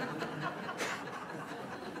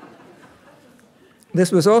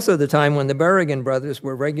 This was also the time when the Berrigan brothers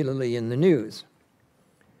were regularly in the news.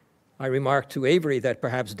 I remarked to Avery that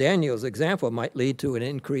perhaps Daniel's example might lead to an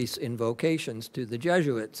increase in vocations to the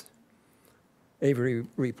Jesuits. Avery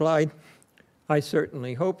replied, "I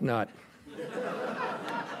certainly hope not."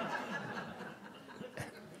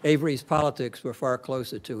 Avery's politics were far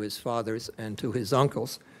closer to his father's and to his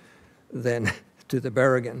uncle's than to the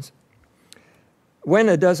Berrigans. When,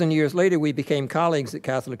 a dozen years later, we became colleagues at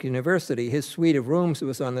Catholic University, his suite of rooms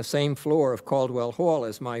was on the same floor of Caldwell Hall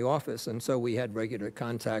as my office, and so we had regular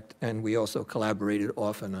contact, and we also collaborated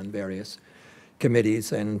often on various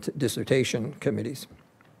committees and dissertation committees.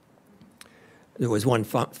 There was one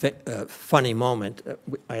funny moment.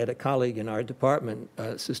 I had a colleague in our department,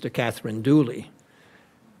 Sister Catherine Dooley,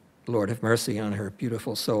 Lord have mercy on her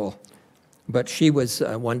beautiful soul. But she was,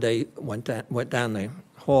 one day, went down the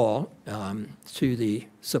hall to the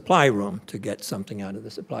supply room to get something out of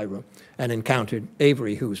the supply room and encountered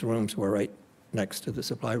Avery, whose rooms were right next to the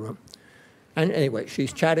supply room. And anyway,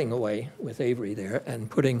 she's chatting away with Avery there and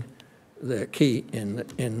putting the key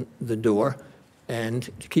in the door and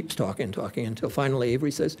keeps talking until finally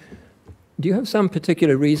Avery says, "Do you have some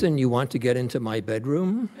particular reason you want to get into my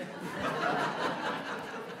bedroom?"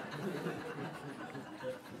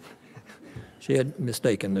 She had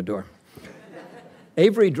mistaken the door.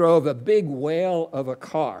 Avery drove a big whale of a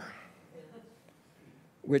car,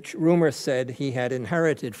 which rumor said he had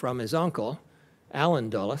inherited from his uncle, Alan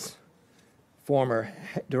Dulles, former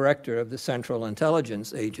director of the Central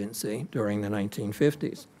Intelligence Agency during the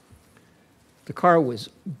 1950s. The car was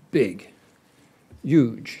big,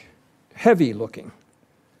 huge, heavy-looking,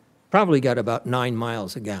 probably got about 9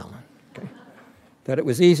 miles a gallon. Okay? That it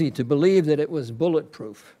was easy to believe that it was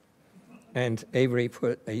bulletproof. And Avery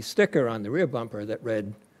put a sticker on the rear bumper that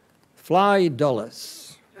read, "Fly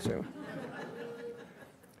Dulles." So,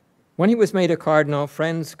 when he was made a cardinal,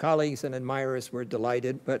 friends, colleagues, and admirers were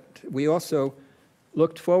delighted, but we also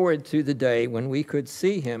looked forward to the day when we could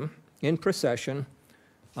see him in procession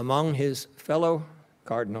among his fellow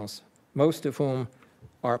cardinals, most of whom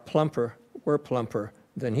were plumper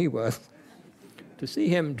than he was, to see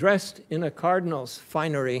him dressed in a cardinal's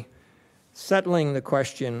finery, settling the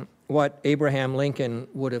question what Abraham Lincoln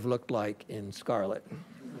would have looked like in scarlet.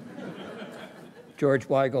 George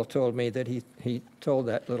Weigel told me that he told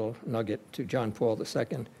that little nugget to John Paul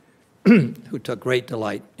II, who took great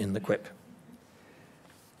delight in the quip.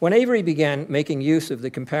 When Avery began making use of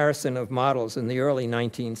the comparison of models in the early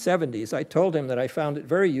 1970s, I told him that I found it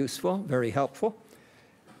very useful, very helpful,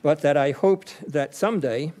 but that I hoped that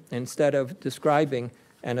someday, instead of describing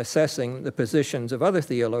and assessing the positions of other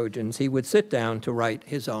theologians, he would sit down to write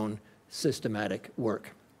his own systematic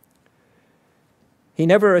work. He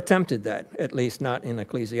never attempted that, at least not in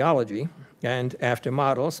ecclesiology, and after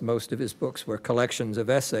models, most of his books were collections of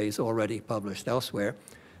essays already published elsewhere,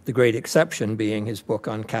 the great exception being his book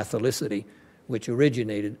on Catholicity, which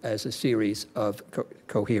originated as a series of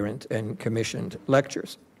coherent and commissioned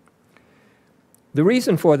lectures. The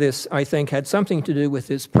reason for this, I think, had something to do with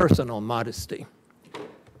his personal modesty.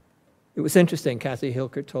 It was interesting, Kathy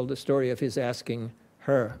Hilker told the story of his asking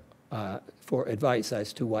her for advice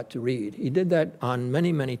as to what to read. He did that on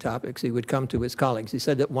many, many topics. He would come to his colleagues. He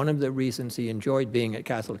said that one of the reasons he enjoyed being at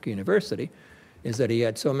Catholic University is that he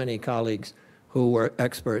had so many colleagues who were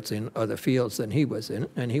experts in other fields than he was in,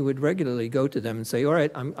 and he would regularly go to them and say, all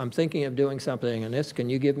right, I'm thinking of doing something in this. Can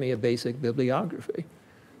you give me a basic bibliography?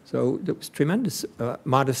 So there was tremendous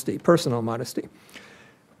modesty, personal modesty.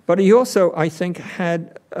 But he also, I think,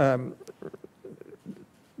 had, the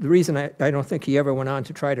reason I don't think he ever went on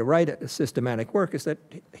to try to write a systematic work is that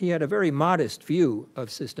he had a very modest view of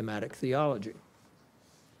systematic theology.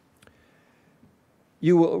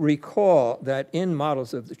 You will recall that in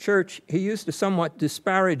Models of the Church, he used a somewhat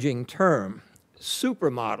disparaging term,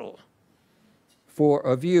 supermodel, for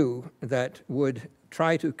a view that would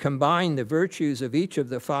try to combine the virtues of each of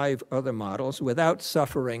the 5 other models without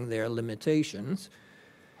suffering their limitations.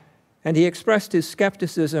 And he expressed his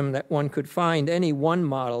skepticism that one could find any one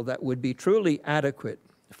model that would be truly adequate,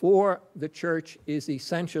 for the Church is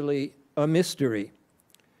essentially a mystery.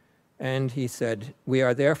 And he said, we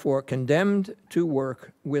are therefore condemned to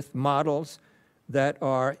work with models that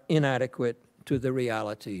are inadequate to the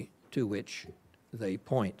reality to which they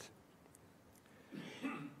point.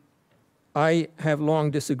 I have long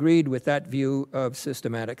disagreed with that view of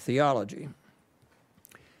systematic theology.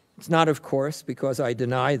 It's not, of course, because I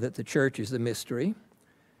deny that the Church is a mystery,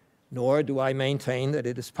 nor do I maintain that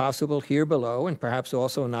it is possible here below, and perhaps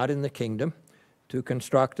also not in the kingdom, to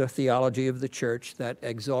construct a theology of the Church that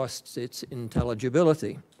exhausts its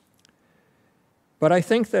intelligibility. But I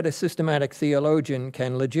think that a systematic theologian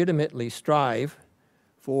can legitimately strive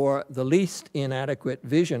for the least inadequate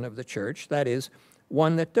vision of the Church, that is,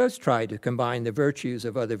 one that does try to combine the virtues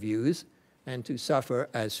of other views and to suffer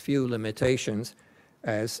as few limitations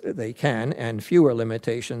as they can, and fewer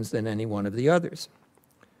limitations than any one of the others.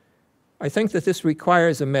 I think that this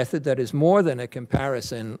requires a method that is more than a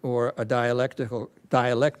comparison or a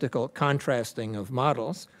dialectical contrasting of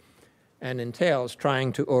models, and entails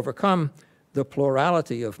trying to overcome the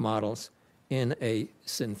plurality of models in a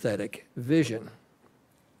synthetic vision.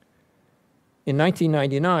 In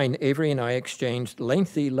 1999, Avery and I exchanged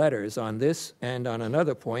lengthy letters on this and on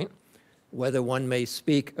another point, whether one may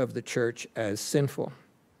speak of the Church as sinful.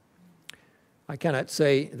 I cannot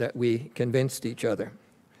say that we convinced each other.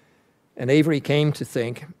 And Avery came to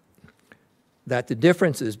think that the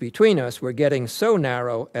differences between us were getting so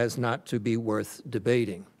narrow as not to be worth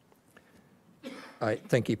debating. I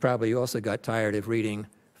think he probably also got tired of reading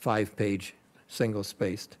 5-page,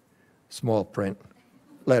 single-spaced, small print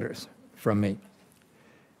letters from me.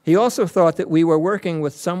 He also thought that we were working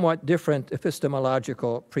with somewhat different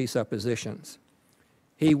epistemological presuppositions.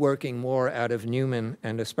 He working more out of Newman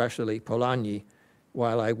and especially Polanyi,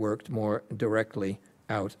 while I worked more directly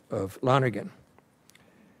out of Lonergan.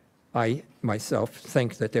 I myself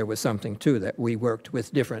think that there was something to that. We worked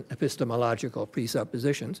with different epistemological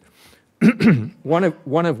presuppositions,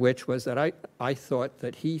 one of which was that I thought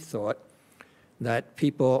that he thought that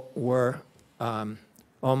people were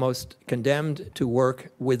almost condemned to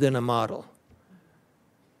work within a model.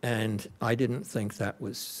 And I didn't think that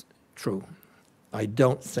was true. I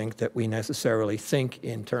don't think that we necessarily think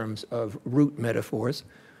in terms of root metaphors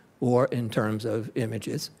or in terms of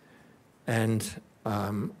images. And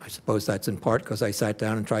I suppose that's in part because I sat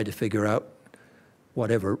down and tried to figure out what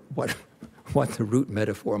the root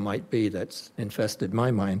metaphor might be that's infested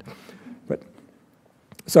my mind. But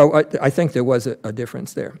so I think there was a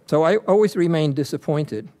difference there. So I always remained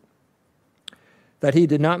disappointed that he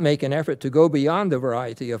did not make an effort to go beyond the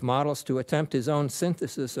variety of models to attempt his own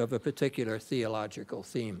synthesis of a particular theological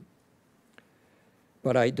theme.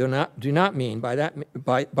 But I do not mean by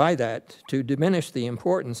that to diminish the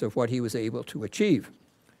importance of what he was able to achieve.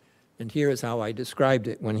 And here is how I described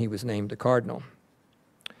it when he was named a cardinal.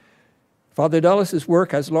 Father Dulles'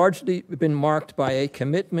 work has largely been marked by a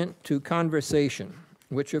commitment to conversation,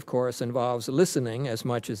 which of course involves listening as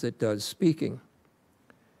much as it does speaking.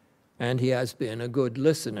 And he has been a good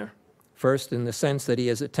listener, first in the sense that he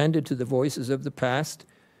has attended to the voices of the past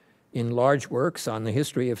in large works on the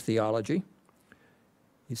history of theology.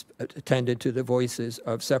 He's attended to the voices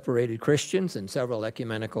of separated Christians in several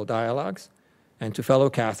ecumenical dialogues, and to fellow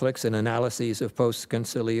Catholics in analyses of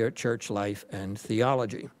post-conciliar church life and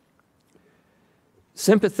theology.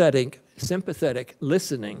 Sympathetic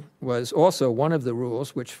listening was also one of the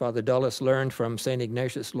rules which Father Dulles learned from St.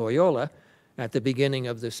 Ignatius Loyola at the beginning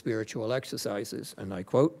of the spiritual exercises, and I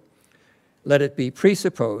quote, "Let it be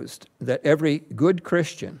presupposed that every good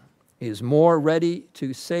Christian is more ready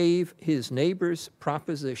to save his neighbor's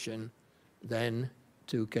proposition than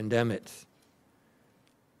to condemn it."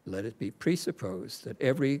 Let it be presupposed that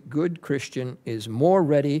every good Christian is more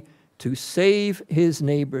ready to save his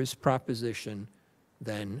neighbor's proposition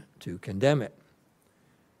than to condemn it.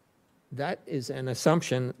 That is an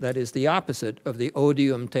assumption that is the opposite of the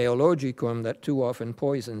odium theologicum that too often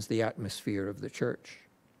poisons the atmosphere of the church.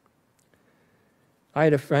 I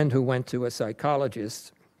had a friend who went to a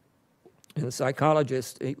psychologist, and the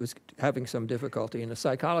psychologist, he was having some difficulty, and the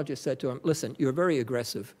psychologist said to him, "Listen, you're very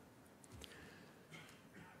aggressive.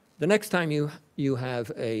 The next time you have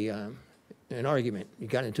an argument, you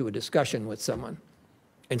got into a discussion with someone,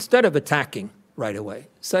 instead of attacking right away,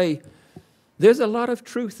 say, 'There's a lot of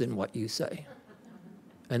truth in what you say,'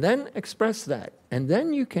 and then express that, and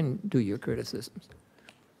then you can do your criticisms."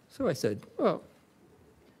 So I said, "Well,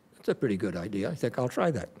 that's a pretty good idea. I think I'll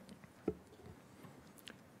try that."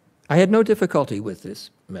 I had no difficulty with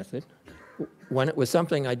this method when it was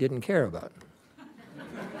something I didn't care about.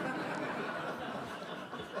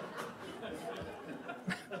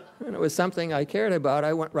 When it was something I cared about,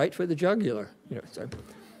 I went right for the jugular.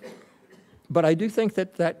 But I do think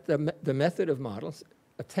that the method of models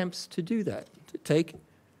attempts to do that, to take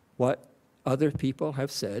what other people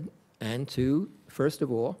have said and to, first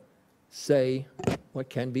of all, say what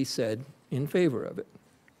can be said in favor of it.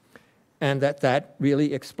 And that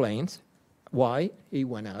really explains why he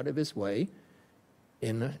went out of his way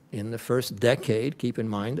in the first decade, keep in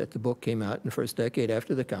mind that the book came out in the first decade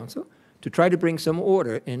after the council, to try to bring some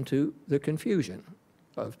order into the confusion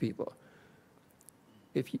of people.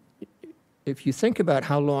 If you think about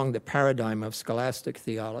how long the paradigm of scholastic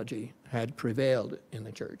theology had prevailed in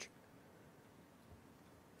the church,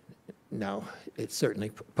 now it's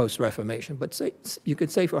certainly post-Reformation, but you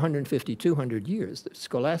could say for 150, 200 years, the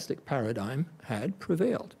scholastic paradigm had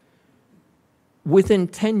prevailed. Within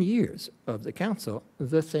 10 years of the council,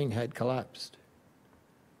 the thing had collapsed.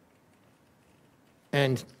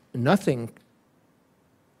 And nothing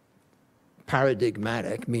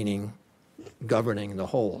paradigmatic, meaning governing the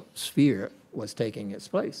whole sphere, was taking its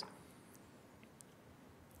place.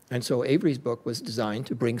 And so Avery's book was designed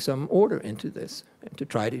to bring some order into this and to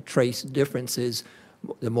try to trace differences,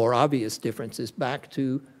 the more obvious differences, back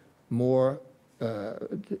to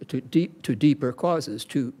deeper causes,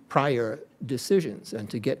 to prior decisions, and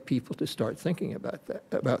to get people to start thinking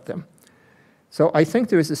about them. So I think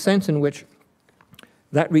there is a sense in which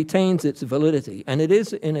that retains its validity, and it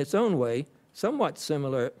is in its own way somewhat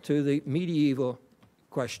similar to the medieval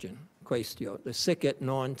quaestio, the sic et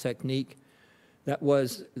non technique that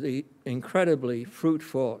was the incredibly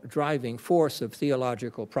fruitful driving force of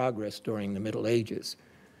theological progress during the Middle Ages,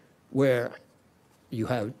 where you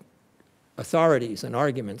have authorities and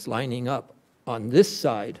arguments lining up on this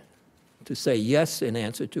side to say yes in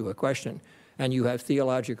answer to a question, and you have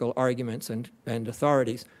theological arguments and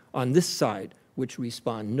authorities on this side which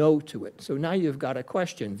respond no to it. So now you've got a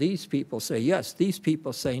question. These people say yes, these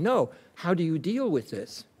people say no. How do you deal with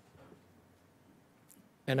this?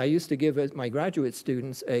 And I used to give my graduate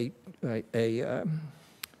students the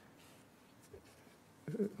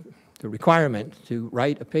requirement to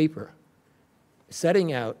write a paper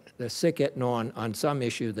setting out the sic et non on some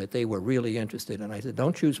issue that they were really interested in. I said,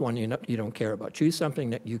 don't choose one you don't care about. Choose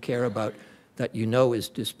something that you care about that you know is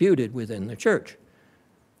disputed within the church.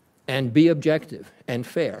 And be objective and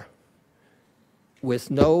fair,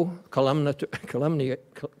 with no calumniating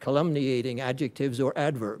adjectives or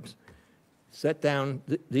adverbs. Set down,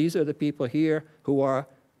 these are the people here who are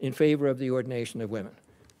in favor of the ordination of women.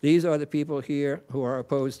 These are the people here who are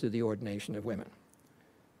opposed to the ordination of women.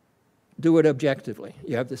 Do it objectively.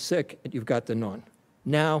 You have the sic, and you've got the non.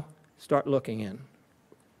 Now, start looking in.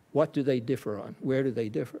 What do they differ on? Where do they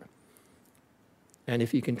differ? and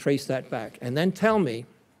if you can trace that back. And then tell me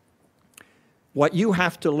what you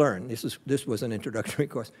have to learn. This was an introductory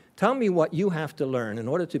course. Tell me what you have to learn in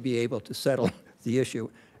order to be able to settle the issue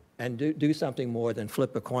and do something more than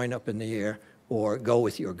flip a coin up in the air or go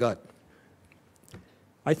with your gut.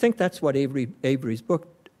 I think that's what Avery's book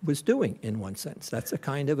was doing in one sense. That's a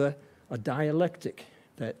kind of a dialectic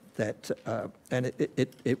and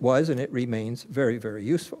it was and it remains very, very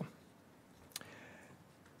useful.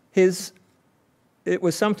 It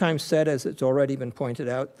was sometimes said, as it's already been pointed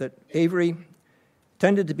out, that Avery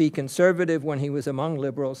tended to be conservative when he was among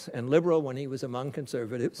liberals and liberal when he was among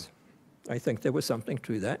conservatives. I think there was something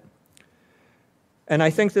to that. And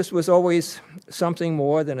I think this was always something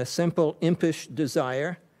more than a simple impish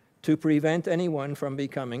desire to prevent anyone from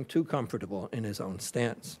becoming too comfortable in his own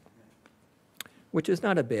stance, which is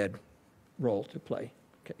not a bad role to play.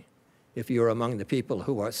 Okay. If you're among the people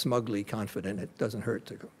who are smugly confident, it doesn't hurt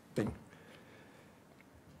to go.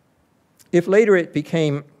 If later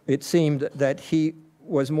it seemed that he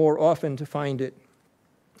was more often to find it,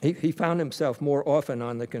 he found himself more often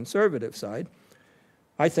on the conservative side,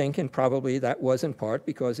 I think, and probably that was in part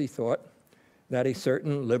because he thought that a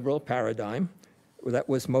certain liberal paradigm that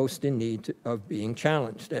was most in need of being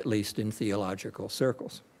challenged, at least in theological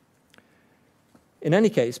circles. In any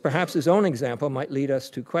case, perhaps his own example might lead us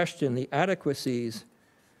to question the adequacies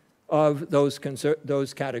of those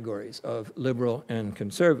categories of liberal and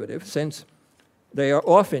conservative, since they are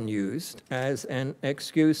often used as an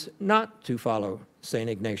excuse not to follow St.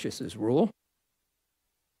 Ignatius's rule,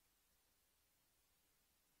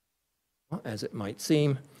 as it might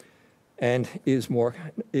seem, and is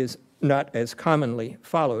not as commonly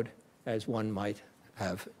followed as one might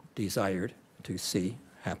have desired to see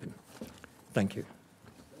happen. Thank you.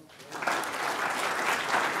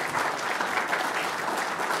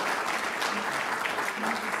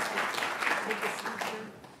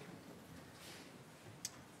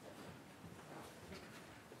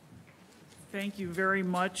 Thank you very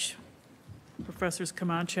much, Professors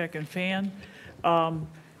Komonchak and Phan.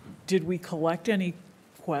 Did we collect any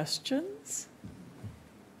questions?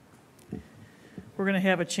 We're going to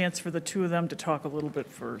have a chance for the two of them to talk a little bit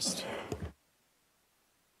first.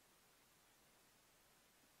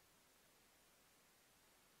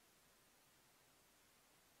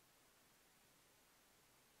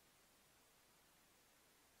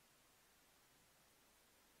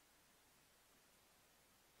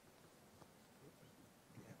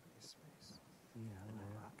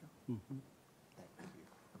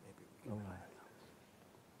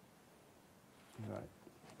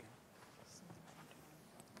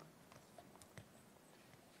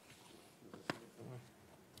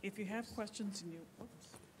 If you have questions and oops.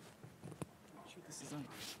 Shoot, this is on.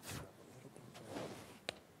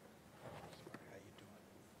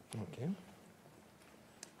 Okay.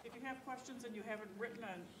 If you have questions and you haven't written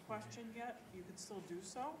a question yet, you can still do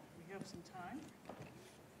so. We have some time.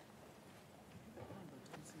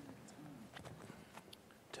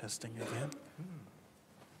 Testing again.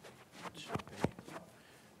 Should be.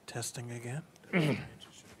 Testing again.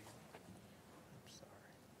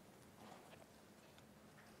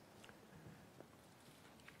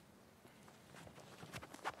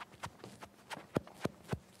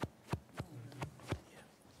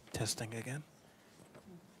 Testing again.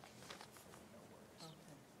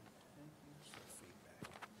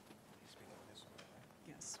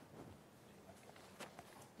 Yes.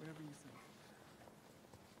 Whatever you think.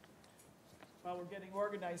 While we're getting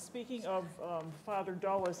organized, speaking of Father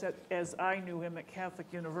Dulles, as I knew him at Catholic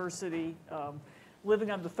University,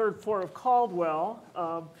 living on the third floor of Caldwell,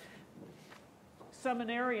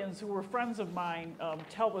 seminarians who were friends of mine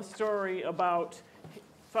tell the story about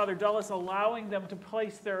Father Dulles allowing them to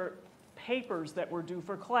place their papers that were due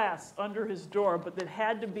for class under his door, but that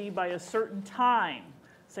had to be by a certain time,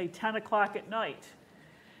 say 10 o'clock at night.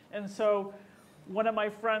 And so one of my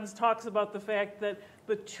friends talks about the fact that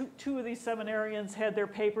the two of these seminarians had their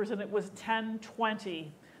papers and it was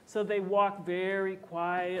 10:20. So they walk very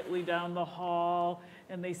quietly down the hall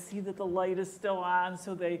and they see that the light is still on,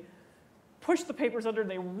 so they push the papers under and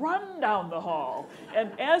they run down the hall.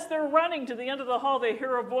 And as they're running to the end of the hall, they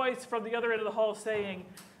hear a voice from the other end of the hall saying,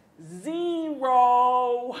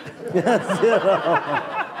 0.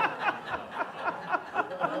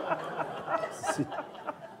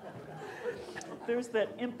 There's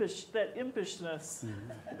that impishness.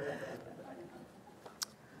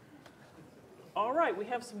 All right, we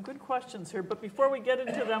have some good questions here, but before we get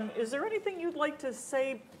into them, is there anything you'd like to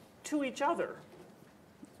say to each other?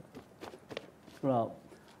 Well,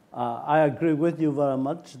 I agree with you very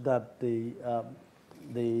much that the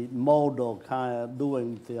model kind of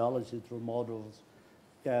doing theology through models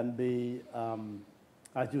can be,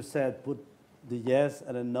 as you said, put the yes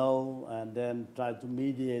and a no, and then try to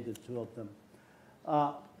mediate the two of them.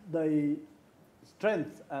 The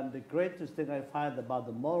strength and the greatest thing I find about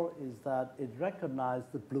the model is that it recognizes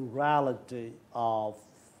the plurality of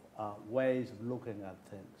ways of looking at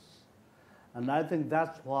things. And I think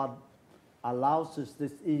that's what allows us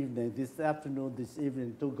this evening, this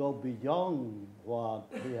evening, to go beyond what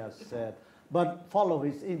he has said, but follow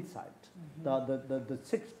his insight. The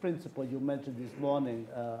sixth principle you mentioned this morning,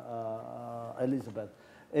 Elizabeth,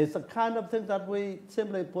 is a kind of thing that we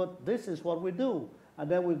simply put, this is what we do, and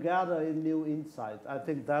then we gather in new insights. I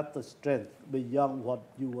think that's the strength beyond what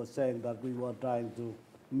you were saying, that we were trying to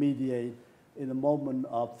mediate in a moment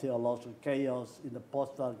of theological chaos in the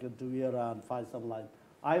post-Argentine era and find some light.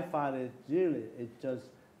 I find it really, it's just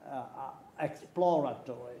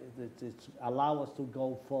exploratory. It allows us to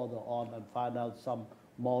go further on and find out some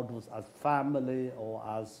models as family or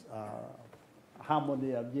as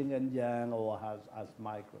harmony of yin and yang or as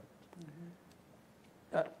migrant.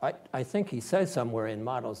 I think he says somewhere in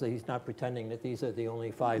models that he's not pretending that these are the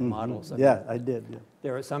only 5 models. I did. Yeah.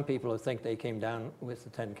 There are some people who think they came down with the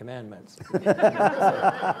 10 Commandments.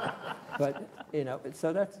 But, you know,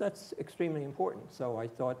 so that's extremely important. So I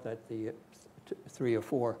thought that the 3 or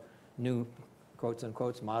 4 new quotes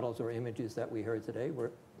unquote models or images that we heard today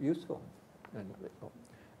were useful. And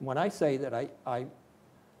when I say that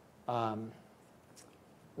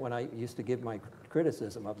when I used to give my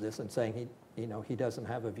criticism of this and saying he doesn't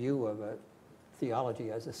have a view of a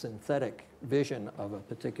theology as a synthetic vision of a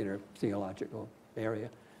particular theological area,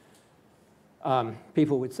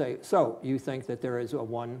 people would say, so you think that there is a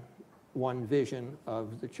one vision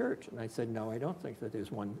of the church? And I said, no, I don't think that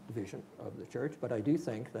there's one vision of the church, but I do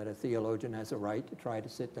think that a theologian has a right to try to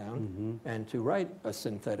sit down and to write a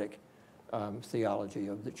synthetic theology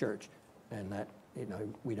of the church, and that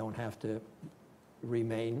we don't have to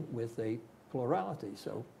remain with a plurality.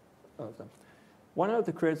 So, of them. One of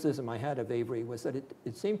the criticism I had of Avery was that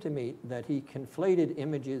it seemed to me that he conflated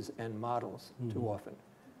images and models too often.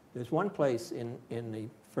 There's one place in the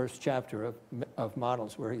first chapter of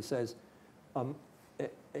models where he says,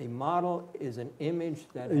 a model is an image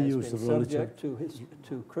that has been subject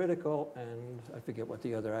to critical, and I forget what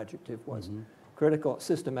the other adjective was, critical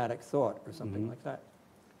systematic thought or something like that.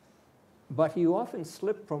 But he often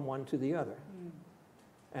slipped from one to the other.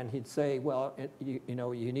 And he'd say, well,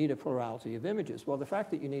 you need a plurality of images. Well, the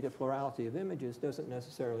fact that you need a plurality of images doesn't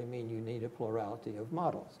necessarily mean you need a plurality of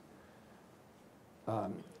models.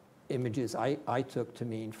 Images I took to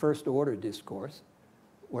mean first-order discourse,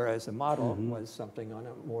 whereas a model was something on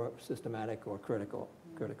a more systematic or critical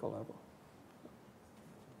level.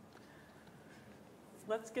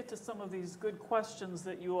 Let's get to some of these good questions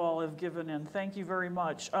that you all have given in. Thank you very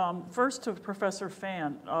much. First to Professor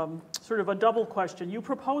Phan, sort of a double question. You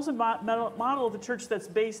propose a model of the church that's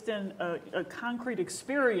based in a concrete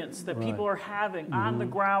experience that people are having on the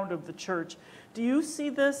ground of the church. Do you see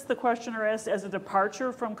this, the questioner asked, as a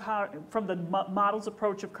departure from the model's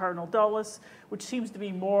approach of Cardinal Dulles, which seems to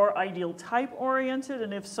be more ideal type oriented?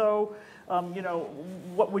 And if so,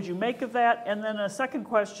 what would you make of that? And then a second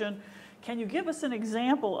question, can you give us an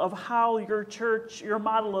example of how your church, your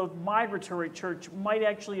model of migratory church, might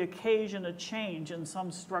actually occasion a change in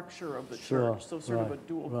some structure of the church? So sort of a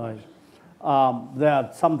dual question.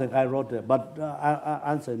 There's something I wrote there, but I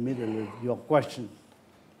answer immediately your question.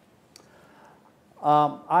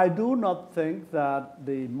 I do not think that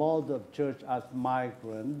the model of church as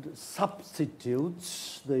migrant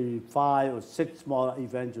substitutes the 5 or 6 model,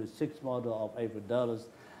 eventually 6 model of Avery Dulles.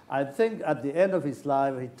 I think at the end of his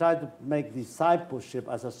life, he tried to make discipleship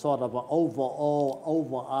as a sort of an overall,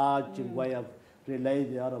 overarching way of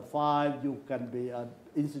relating the other 5. You can be an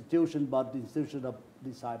institution, but the institution of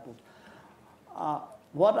disciples.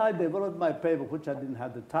 What I developed in my paper, which I didn't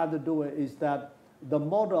have the time to do, is that the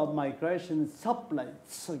model of migration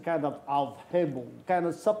sublates, kind of upheaval, kind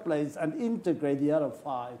of sublates and integrate the other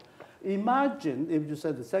 5. Imagine, if you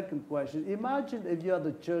said the second question, imagine if you are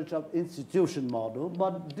the church of institution model,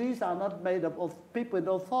 but these are not made up of people in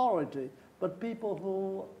authority, but people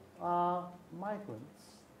who are migrants.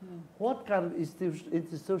 What kind of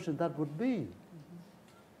institution that would be?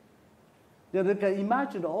 You can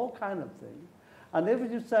imagine all kinds of things. And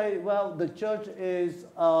if you say, well, the church is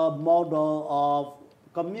a model of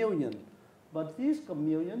communion, but these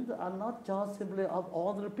communions are not just simply of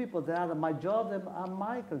ordinary people. They are the majority of them are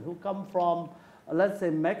migrants who come from, let's say,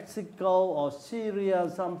 Mexico or Syria or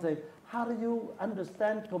something. How do you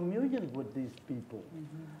understand communion with these people?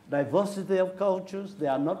 Diversity of cultures. They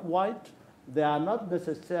are not white. They are not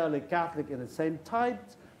necessarily Catholic in the same type.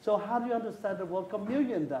 So how do you understand the word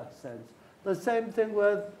communion in that sense? The same thing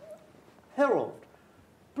with herald,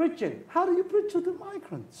 preaching. How do you preach to the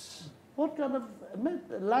migrants? What kind of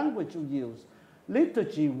language you use?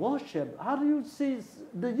 Liturgy, worship. How do you see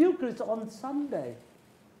the Eucharist on Sunday?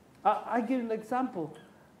 I give an example.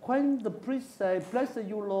 When the priest say, "Bless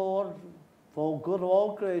you, Lord, for good of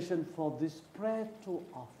all creation, for this bread to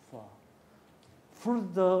offer, through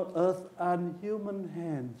the earth and human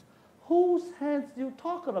hands." Whose hands you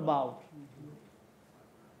talking about?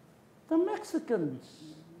 The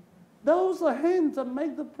Mexicans. Those are hands that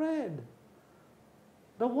make the bread.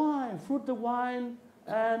 The wine, fruit the wine,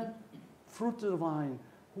 and fruit of the vine.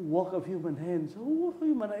 Work of human hands. Who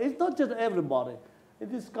human? It's not just everybody. In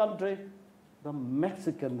this country, the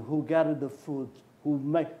Mexican who gather the fruit, who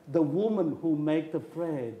make the woman who make the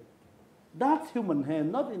bread. That's human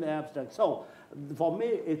hand, not in the abstract. So for me,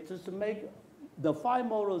 it's just to make the five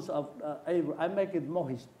morals of Avery, I make it more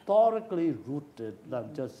historically rooted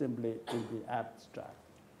than just simply in the abstract.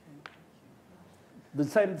 The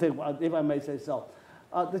same thing, if I may say so.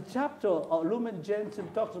 The chapter Lumen Gentium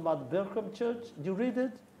talks about the Pilgrim Church. You read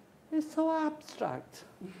it? It's so abstract.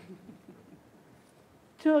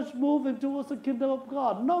 Church moving towards the kingdom of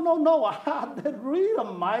God. No. They read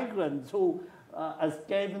of migrants who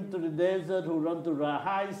escape into the desert, who run to the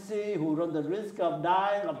high sea, who run the risk of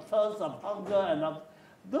dying, of thirst, of hunger, and of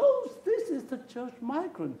those. This is the church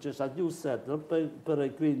migrant, just as you said, the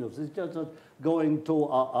peregrinos. It's just going to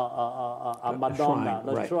a Madonna,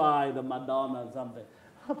 shrine, right. Shrine, the Madonna, or something.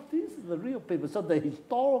 These are the real people. So the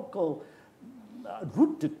historical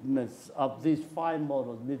rootedness of these five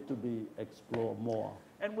models need to be explored more.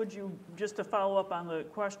 And would you, just to follow up on the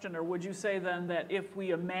question, or would you say then that if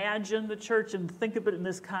we imagine the church and think of it in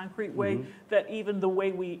this concrete way, that even the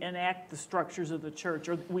way we enact the structures of the church,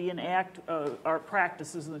 or we enact our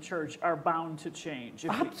practices in the church, are bound to change?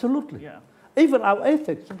 Absolutely. Yeah. Even our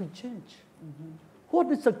ethics will change.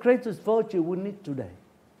 What is the greatest virtue we need today?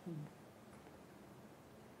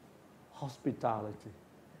 Hospitality.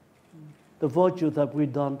 The virtue that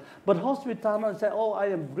we've done. But hospitality say, "Oh, I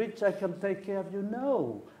am rich, I can take care of you."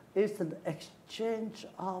 No, it's an exchange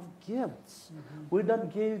of gifts. We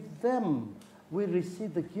don't give them. We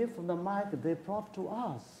receive the gift from the market they brought to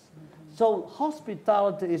us. So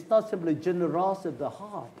hospitality is not simply generosity of the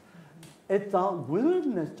heart. It's our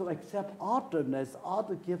willingness to accept otherness.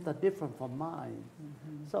 Other gifts are different from mine.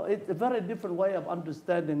 So it's a very different way of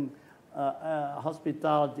understanding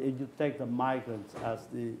hospitality if you take the migrants as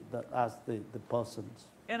the persons.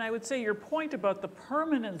 And I would say your point about the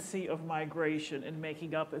permanency of migration in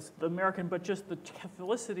making up as the American, but just the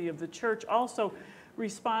Catholicity of the church also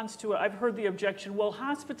responds to it. I've heard the objection, well,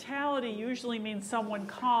 hospitality usually means someone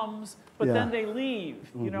comes, but then they leave.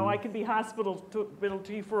 You know, I can be hospitable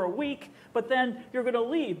to you for a week, but then you're going to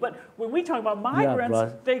leave. But when we talk about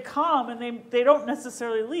migrants, they come and they don't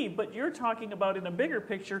necessarily leave. But you're talking about, in a bigger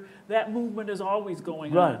picture, that movement is always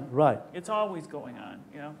going on. Right. It's always going on,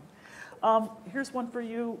 yeah. Here's one for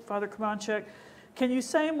you, Father Komonchak. Can you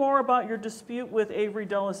say more about your dispute with Avery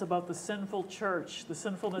Dulles about the sinful church, the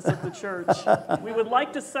sinfulness of the church? We would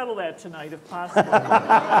like to settle that tonight, if possible.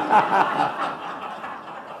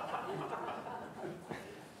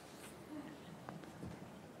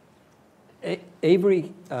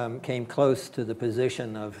 Avery came close to the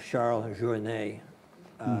position of Charles Journet,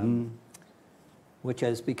 which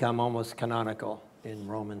has become almost canonical in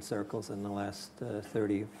Roman circles in the last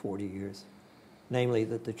 30, 40 years. Namely,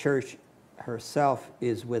 that the church herself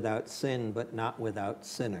is without sin, but not without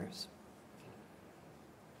sinners.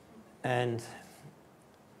 And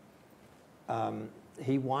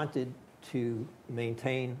he wanted to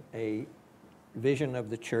maintain a vision of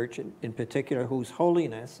the church, in particular, whose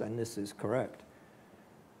holiness, and this is correct,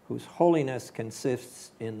 whose holiness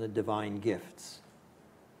consists in the divine gifts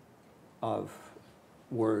of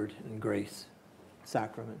word and grace,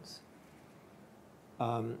 sacraments.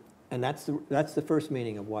 And that's the first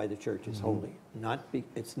meaning of why the church is holy.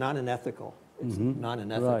 It's not an ethical,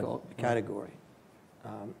 category,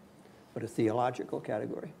 but a theological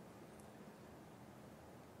category.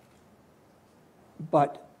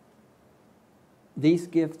 But these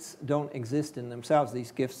gifts don't exist in themselves.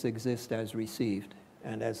 These gifts exist as received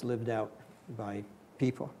and as lived out by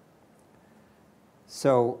people.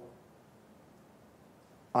 So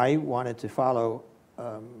I wanted to follow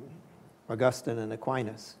Augustine and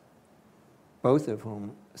Aquinas, both of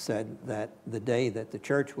whom said that the day that the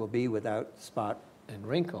church will be without spot and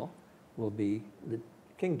wrinkle will be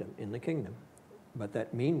in the kingdom. But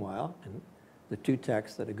that meanwhile, and the two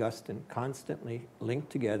texts that Augustine constantly linked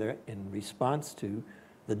together in response to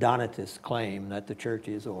the Donatist claim that the church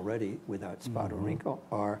is already without spot or wrinkle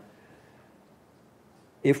are,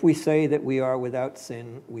 if we say that we are without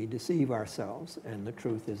sin, we deceive ourselves, and the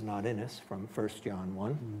truth is not in us, from 1 John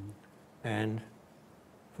 1. And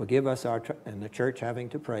forgive us and the church having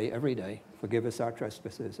to pray every day, forgive us our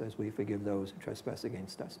trespasses as we forgive those who trespass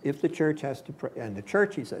against us. If the church has to pray, and the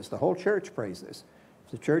church, he says, the whole church prays this.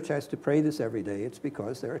 If the church has to pray this every day, it's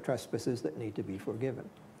because there are trespasses that need to be forgiven.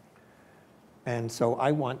 And so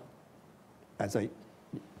I want, as I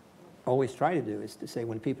always try to do, is to say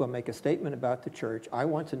when people make a statement about the church, I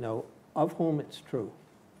want to know of whom it's true,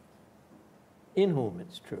 in whom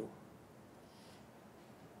it's true,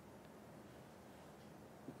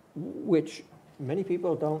 which many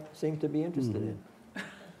people don't seem to be interested in.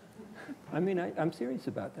 I mean, I'm serious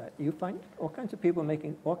about that. You find all kinds of people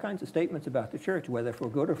making all kinds of statements about the church, whether for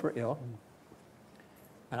good or for ill.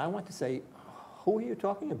 And I want to say, who are you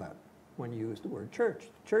talking about when you use the word church?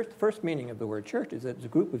 Church, the first meaning of the word church is that it's a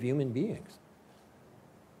group of human beings.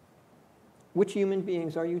 Which human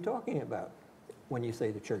beings are you talking about when you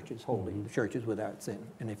say the church is holy, the church is without sin?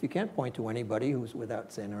 And if you can't point to anybody who's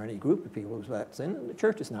without sin or any group of people who's without sin, then the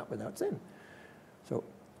church is not without sin. So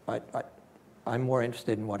I'm more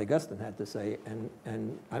interested in what Augustine had to say,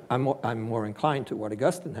 and I'm more inclined to what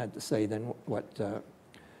Augustine had to say than what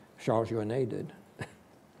Charles Journet did.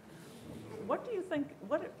 What do you think,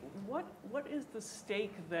 what is the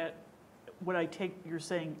stake that, what I take you're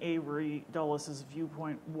saying Avery Dulles'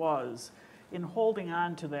 viewpoint was in holding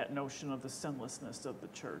on to that notion of the sinlessness of the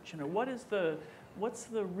church? You know, what's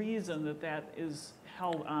the reason that that is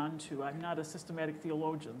held on to? I'm not a systematic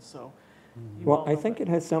theologian, so you Well, all I know think that. it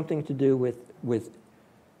has something to do with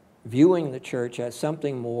viewing the church as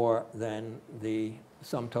something more than the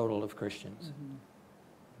sum total of Christians.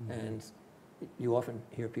 And you often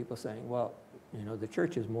hear people saying, well, you know, the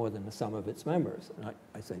church is more than the sum of its members. And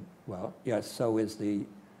I say, well, yes, so is the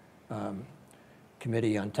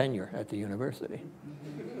committee on tenure at the university.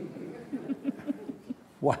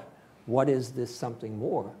 What is this something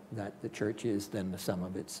more that the church is than the sum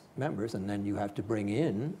of its members? And then you have to bring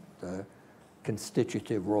in the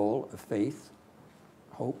constitutive role of faith,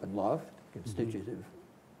 hope, and love, constitutive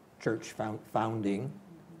church founding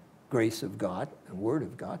grace of God and word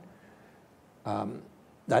of God.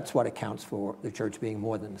 That's what accounts for the church being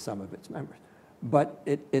more than the sum of its members. But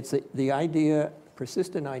it's the idea,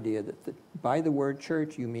 persistent idea, that by the word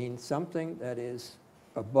church you mean something that is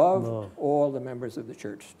above all the members of the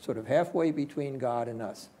church, sort of halfway between God and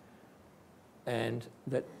us. And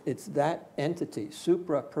that it's that entity,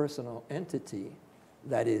 supra-personal entity,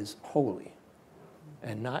 that is holy,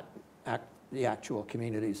 and not the actual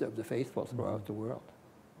communities of the faithful throughout the world.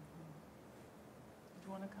 Do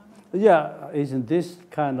you want to comment? Yeah, isn't this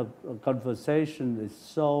kind of conversation is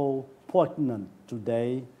so pertinent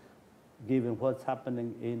today, given what's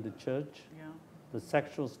happening in the church, Yeah. the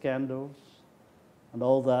sexual scandals and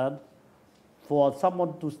all that. For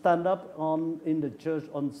someone to stand up in the church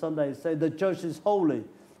on Sunday and say the church is holy,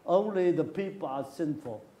 only the people are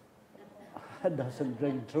sinful, that doesn't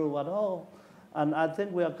ring true at all. And I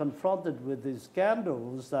think we are confronted with these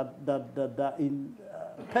scandals that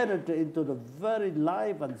penetrate into the very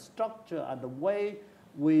life and structure and the way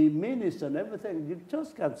we minister and everything. You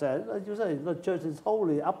just can't say, as you say, the church is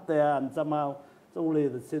holy up there and somehow it's only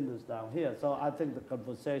the sinners down here. So I think the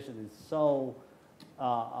conversation is so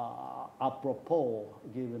apropos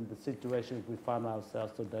given the situation we find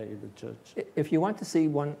ourselves today in the church. If you want to see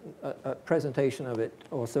one presentation of it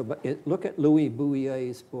also, but look at Louis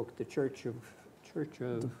Bouillet's book, The Church of...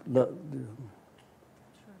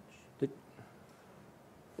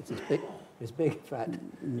 It's this big fat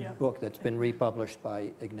book that's been republished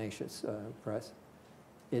by Ignatius Press.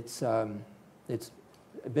 It's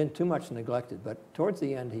been too much neglected, but towards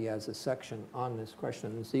the end he has a section on this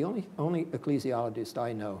question. It's the only ecclesiologist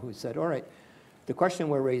I know who said, all right, the question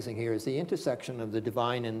we're raising here is the intersection of the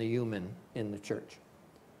divine and the human in the church.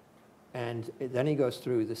 And then he goes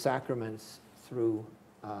through the sacraments, through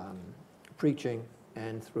preaching,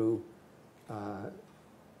 and through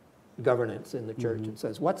governance in the church, and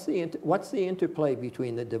says, what's the interplay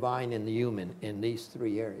between the divine and the human in these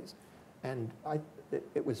three areas? And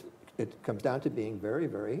it comes down to being very,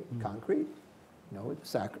 very concrete. You know,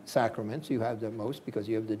 sacraments, you have the most because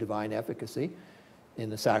you have the divine efficacy in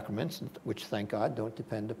the sacraments, which, thank God, don't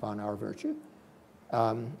depend upon our virtue.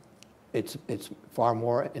 It's far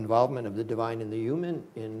more involvement of the divine and the human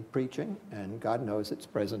in preaching, and God knows it's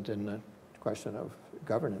present in the question of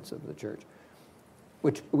governance of the church,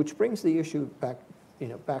 which brings the issue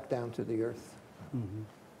back down to the earth.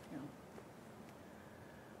 Yeah.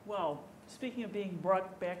 Well, Speaking of being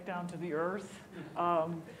brought back down to the earth,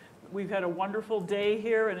 we've had a wonderful day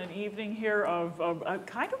here and an evening here of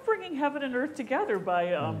kind of bringing heaven and earth together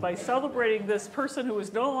by celebrating this person who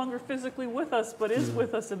is no longer physically with us, but is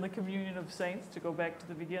with us in the communion of saints, to go back to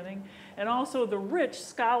the beginning, and also the rich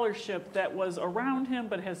scholarship that was around him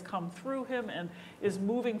but has come through him and is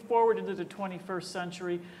moving forward into the 21st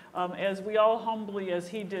century, as we all humbly, as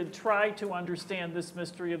he did, try to understand this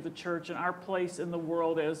mystery of the church and our place in the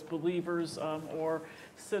world as believers or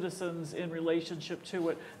citizens in relationship to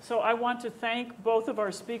it. So I want to thank both of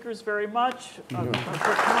our speakers very much. Komonchak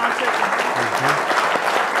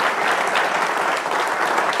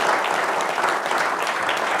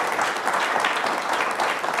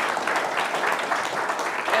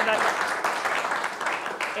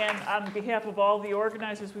and on behalf of all the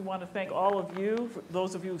organizers, we want to thank all of you,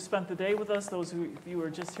 those of you who spent the day with us, those of you who are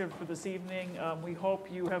just here for this evening. We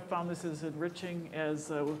hope you have found this as enriching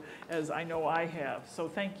as I know I have. So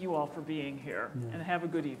thank you all for being here, and have a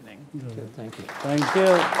good evening. Good, thank you. Thank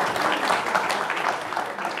you.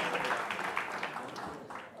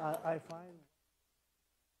 I find